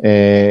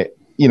 this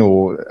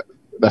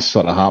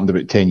sort of happened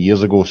about 10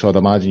 years ago, so I'd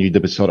imagine you'd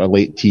have been sort of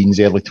late teens,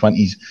 early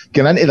 20s,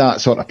 getting into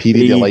that sort of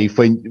period of life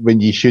when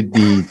you should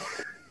be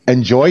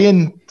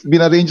enjoying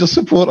being a Rangers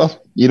supporter.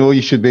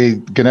 You should be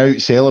going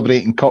out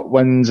celebrating cup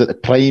wins at the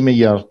prime of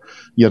your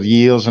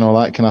years and all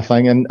that kind of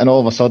thing, and all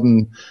of a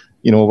sudden,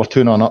 we're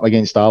 2-0 up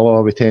against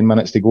Alloa with 10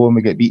 minutes to go and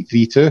we get beat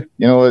 3-2.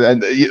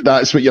 And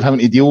that's what you're having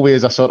to deal with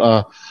as a sort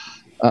of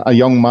a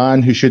young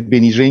man who should be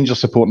in his Rangers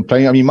supporting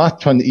prime. I mean, my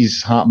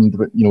 20s happened,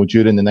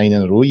 during the 9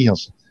 in a row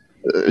years.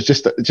 It's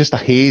just a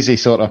hazy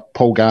sort of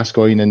Paul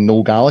Gascoigne and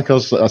Noel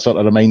Gallagher's a sort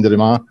of reminder of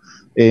my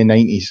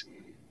 90s.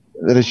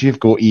 Whereas you've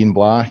got Ian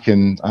Black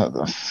and,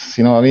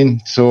 you know what I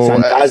mean? So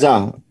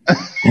Santaza.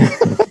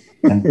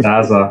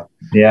 Santaza,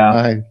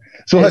 yeah.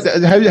 So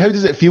how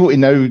does it feel to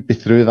now be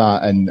through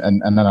that and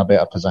in a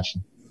better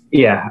position?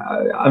 Yeah,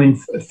 I mean,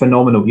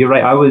 phenomenal. You're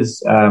right. I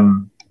was,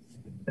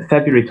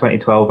 February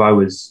 2012, I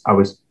was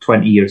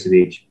 20 years of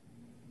age.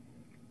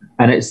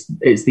 And it's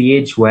the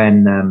age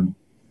when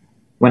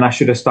I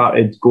should have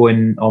started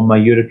going on my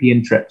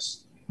European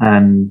trips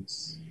and,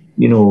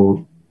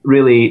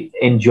 really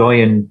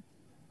enjoying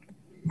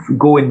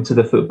going to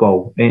the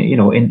football,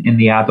 in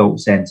the adult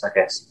sense, I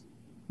guess.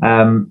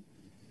 And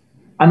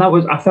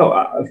I felt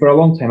for a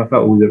long time, I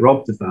felt we were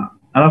robbed of that.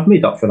 And I've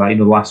made up for that,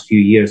 the last few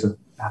years. I've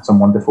had some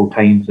wonderful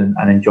times and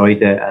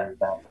enjoyed it.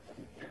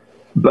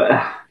 But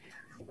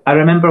I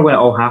remember when it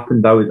all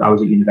happened, I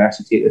was at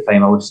university at the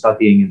time. I was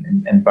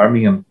studying in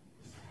Birmingham.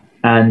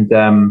 And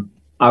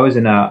I was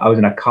in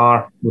a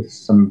car with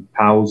some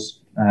pals,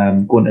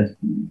 going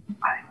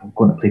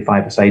to play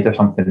five-a-side or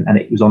something, and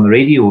it was on the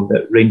radio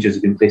that Rangers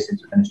had been placed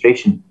into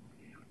administration.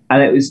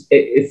 And it was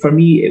for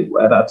me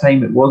at that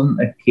time, it wasn't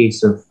a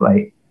case of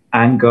like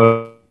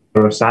anger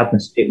or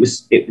sadness. It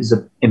was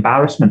an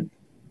embarrassment.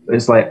 It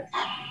was like,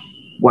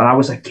 when I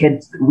was a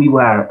kid, we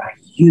were a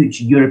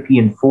huge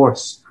European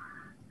force,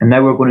 and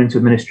now we're going into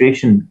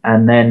administration.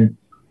 And then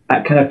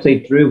that kind of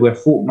played through where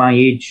folk my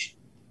age,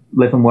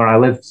 living where I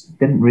lived,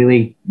 didn't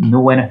really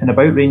know anything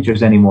about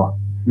Rangers anymore.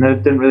 No,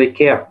 didn't really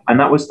care. And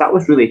that was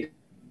really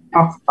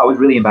tough. That was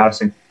really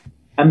embarrassing.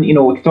 And, we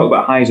could talk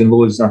about highs and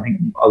lows. And I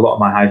think a lot of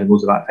my highs and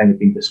lows at that time have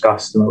been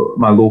discussed.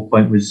 My low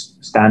point was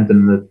standing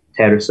on the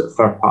terrace at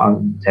Fir Park,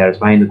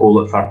 behind the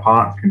goal at Fir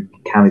Park, and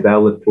Cammy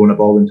Bell had thrown a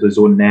ball into his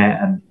own net,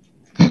 and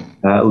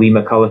Lee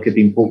McCulloch had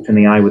been poked in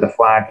the eye with a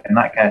flag, and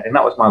that kind of thing.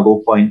 That was my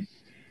low point.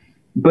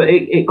 But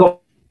it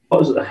got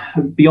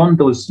beyond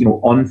those,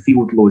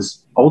 on-field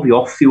lows, all the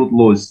off-field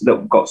lows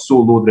that got so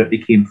low that it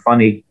became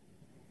funny.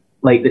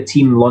 Like the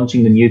team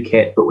launching the new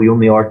kit, but we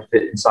only ordered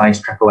it in size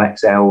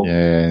XXL.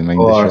 Yeah,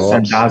 or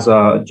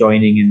Santaza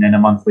joining, and then a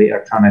month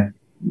later trying to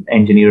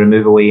engineer a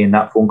move away, and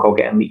that phone call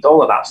getting leaked.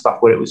 All of that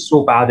stuff where it was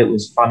so bad it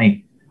was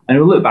funny. And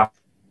I look back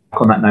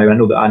on that now. I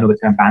know the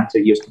term banter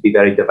used to be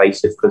very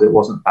divisive because it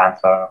wasn't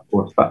banter, of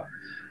course. But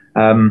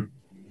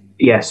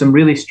some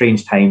really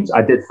strange times.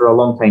 I did for a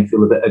long time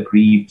feel a bit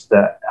aggrieved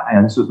that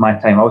this was my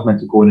time. I was meant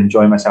to go and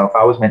enjoy myself.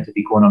 I was meant to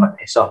be going on a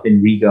piss up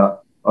in Riga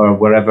or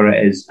wherever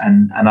it is,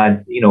 and I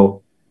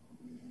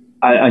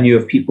knew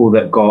of people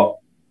that got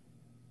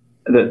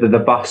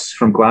the bus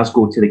from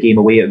Glasgow to the game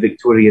away at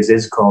Victoria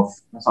Zizkov.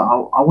 I was like,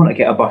 I want to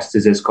get a bus to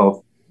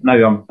Zizkov. Now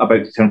I'm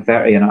about to turn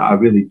 30, and I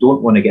really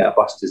don't want to get a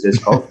bus to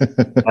Zizkov.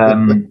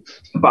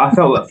 But I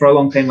felt that for a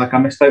long time, like I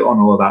missed out on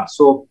all of that.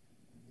 So,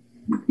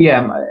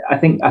 yeah, I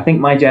think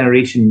my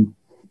generation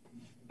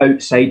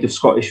outside of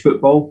Scottish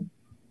football,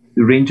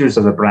 the Rangers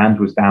as a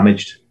brand was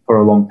damaged for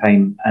a long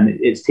time, and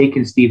it's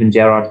taken Steven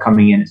Gerrard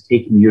coming in, it's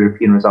taken the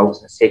European results,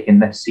 and it's taken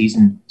this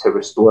season to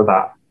restore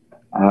that.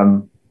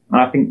 And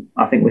I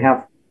think we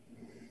have.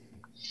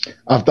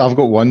 I've got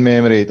one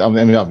memory. I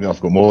mean, I've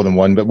got more than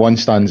one, but one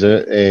stands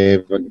out.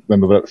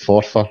 When we were at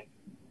Forfar,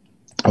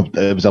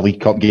 it was a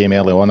League Cup game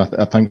early on.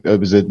 I think it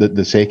was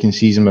the second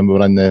season when we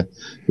were in the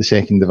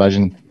second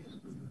division,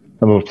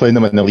 and we were playing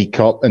them in the League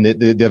Cup, and they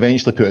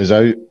eventually put us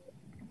out.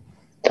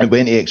 It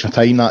went to extra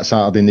time that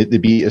Saturday, and they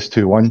beat us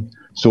 2-1.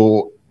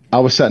 So I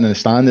was sitting in the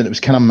stand, and it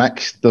was kind of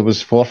mixed. There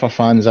was Forfar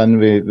fans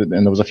in,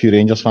 and there was a few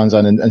Rangers fans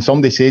in, and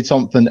somebody said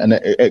something, and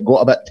it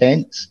got a bit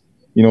tense.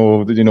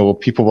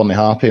 People weren't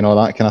happy and all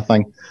that kind of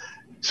thing.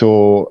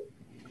 So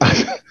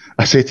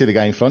I said to the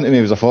guy in front of me,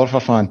 who was a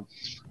Forfar fan,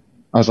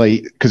 I was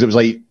like, because it was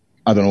like,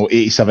 I don't know,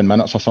 87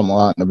 minutes or something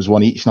like that, and it was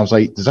one each, and I was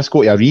like, does this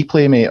go to a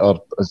replay, mate,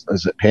 or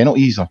is it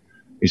penalties? Or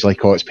He's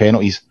like, oh, it's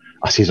penalties.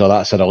 I says, oh,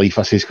 that's a relief.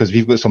 I says, because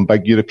we've got some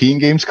big European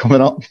games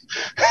coming up.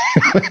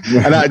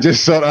 And that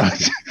just sort of,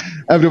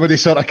 everybody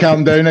sort of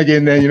calmed down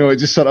again then, it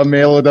just sort of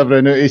mellowed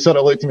everyone out. He sort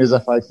of looked at me as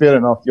if, fair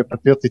enough, you're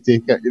prepared to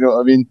take it, you know what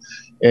I mean?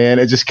 And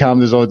it just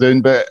calmed us all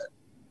down. But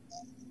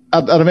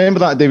I remember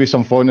that day with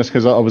some fondness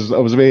because I was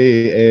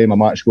with my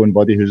match going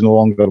buddy who's no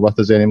longer with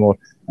us anymore,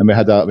 and we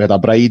had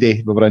a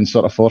Friday. We were in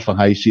sort of Forfar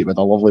High Street with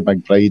a lovely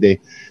big Friday,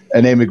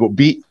 and then we got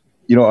beat.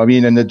 You know what I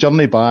mean? And the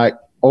journey back,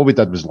 all we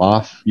did was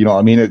laugh. You know what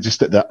I mean? It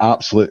just at the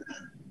absolute.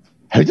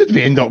 How did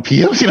we end up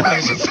here?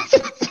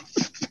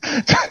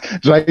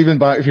 Driving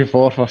back from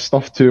Forfar,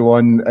 stuff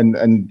 2-1, and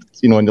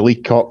in the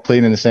League Cup,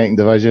 playing in the second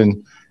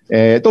division.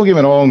 Don't get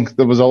me wrong,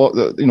 there was a lot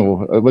that,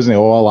 it wasn't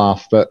all a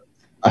laugh, but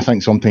I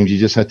think sometimes you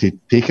just had to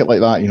take it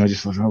like that,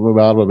 just like, where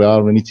we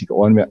are, we need to get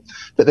on with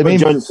it. But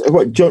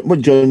what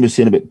John was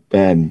saying about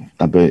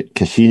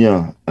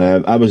Caixinha,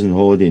 I was on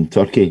holiday in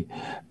Turkey,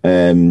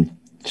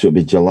 so it'd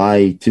be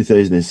July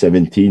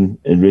 2017,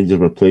 and Rangers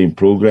were playing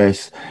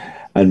Progress,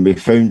 and we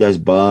found this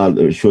bar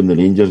that was showing the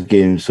Rangers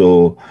game,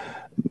 so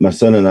my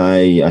son and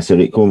I said,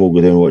 right, come on, we'll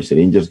go down and watch the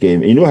Rangers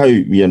game. And you know how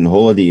you're on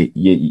holiday,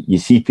 you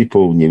see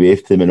people and you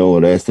wave to them and all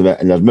the rest of it,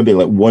 and there's maybe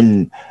like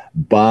one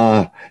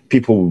bar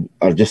people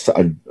are just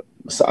sort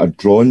of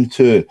drawn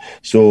to.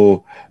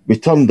 So we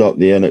turned up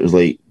there and it was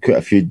like quite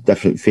a few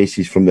different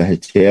faces from the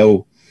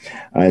hotel,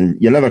 and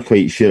you're never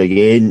quite sure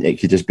again, it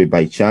could just be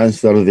by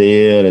chance they're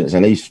there, and it's a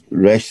nice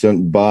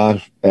restaurant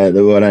bar that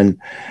we were in,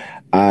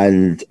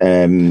 and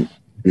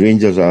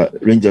Rangers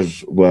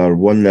were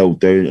 1-0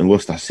 down and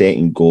lost a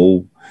second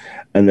goal,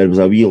 and there was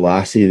a wee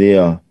lassie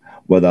there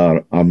with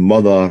her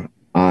mother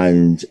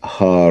and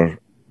her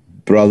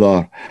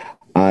brother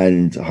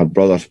and her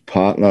brother's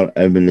partner,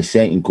 and when the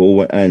second goal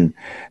went in,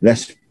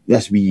 this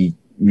wee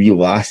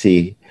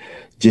lassie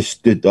just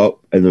stood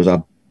up, and there was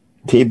a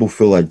table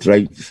full of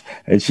drinks,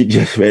 and she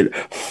just went,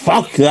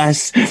 fuck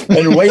this,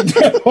 and wiped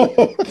the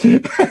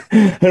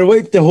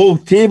whole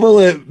table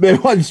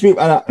with one sweep.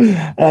 And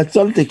I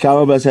turned to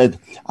Callum and I said,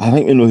 I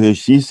think we know who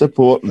she's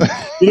supporting.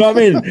 You know what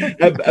I mean?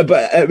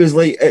 But it was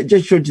like, it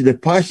just showed you the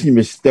passion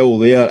was still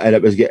there, and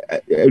it was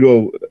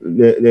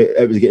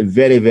it was getting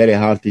very, very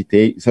hard to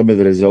take some of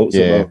the results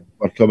that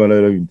were coming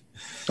around.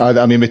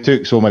 I mean, we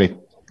took so many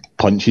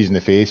punches in the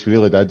face, we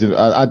really did.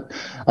 I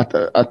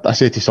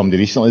said to somebody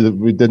recently that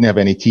we didn't have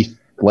any teeth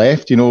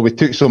left. We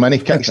took so many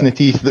kicks in the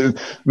teeth that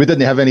we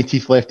didn't have any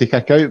teeth left to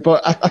kick out.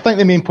 But I think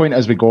the main point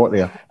is we got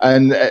there,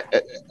 and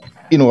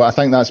I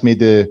think that's made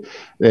the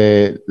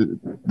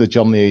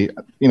journey,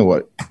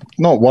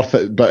 not worth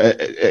it, but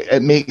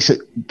it makes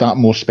it that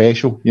more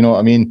special. You know what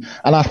I mean?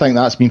 And I think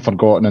that's been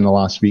forgotten in the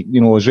last week.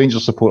 As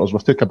Rangers supporters,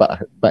 we've took a bit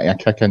of a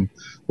kicking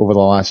over the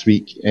last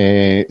week.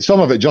 Some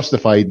of it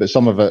justified, but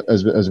some of it,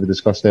 as we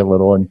discussed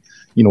earlier on,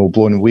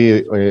 blown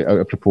way out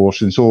of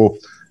proportion. So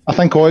I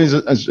think always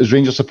as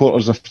Rangers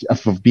supporters,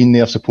 if we've been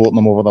there supporting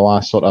them over the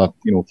last sort of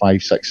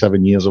 5, 6,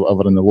 7 years or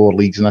whatever in the lower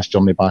leagues in this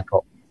journey back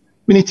up,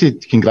 we need to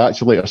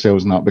congratulate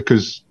ourselves on that,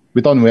 because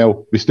we've done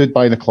well. We stood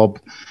by the club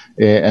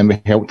and we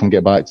helped them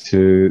get back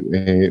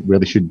to where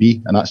they should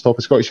be, and that's top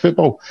of Scottish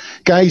football.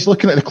 Guys,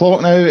 looking at the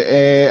clock now,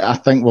 I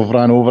think we've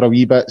ran over a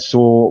wee bit,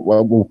 so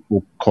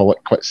we'll call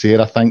it quits there,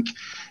 I think.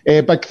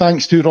 Big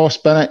thanks to Ross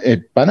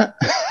Bennett.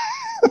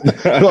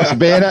 Ross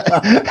Bennett.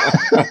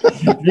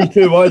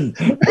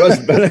 3-2-1. Ross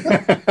Bennett.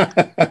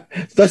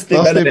 Dusty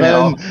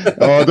Bin.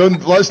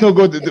 Let's not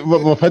go.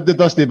 We've had the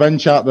Dusty Bin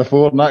chat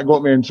before, and that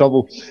got me in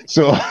trouble.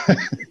 So,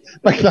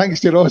 big thanks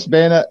to Ross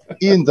Bennett,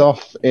 Ian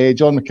Duff,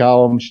 John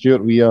McCallum,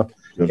 Stuart Weir.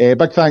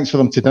 Big thanks for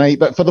them tonight.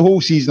 But for the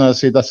whole season, as I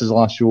said, this is the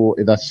last show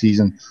of this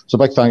season. So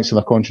big thanks for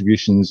their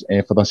contributions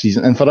for this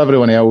season. And for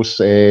everyone else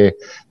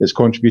that's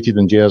contributed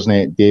in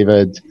Gersnet,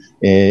 David,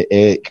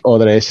 Eck, all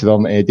the rest of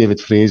them,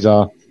 David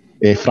Fraser,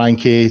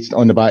 Frankie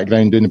on the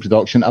background doing the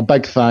production. A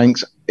big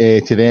thanks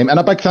to them. And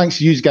a big thanks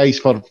to you guys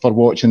for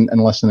watching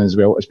and listening as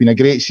well. It's been a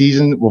great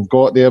season. We've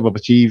got there. We've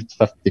achieved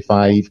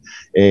 55.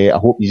 I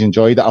hope you've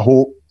enjoyed it. I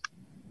hope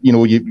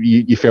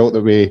you felt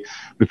that we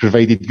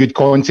provided good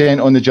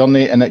content on the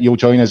journey, and that you'll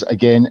join us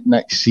again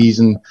next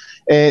season.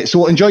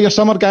 So enjoy your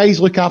summer, guys.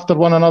 Look after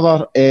one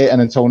another.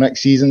 And until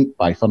next season,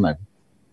 bye for now.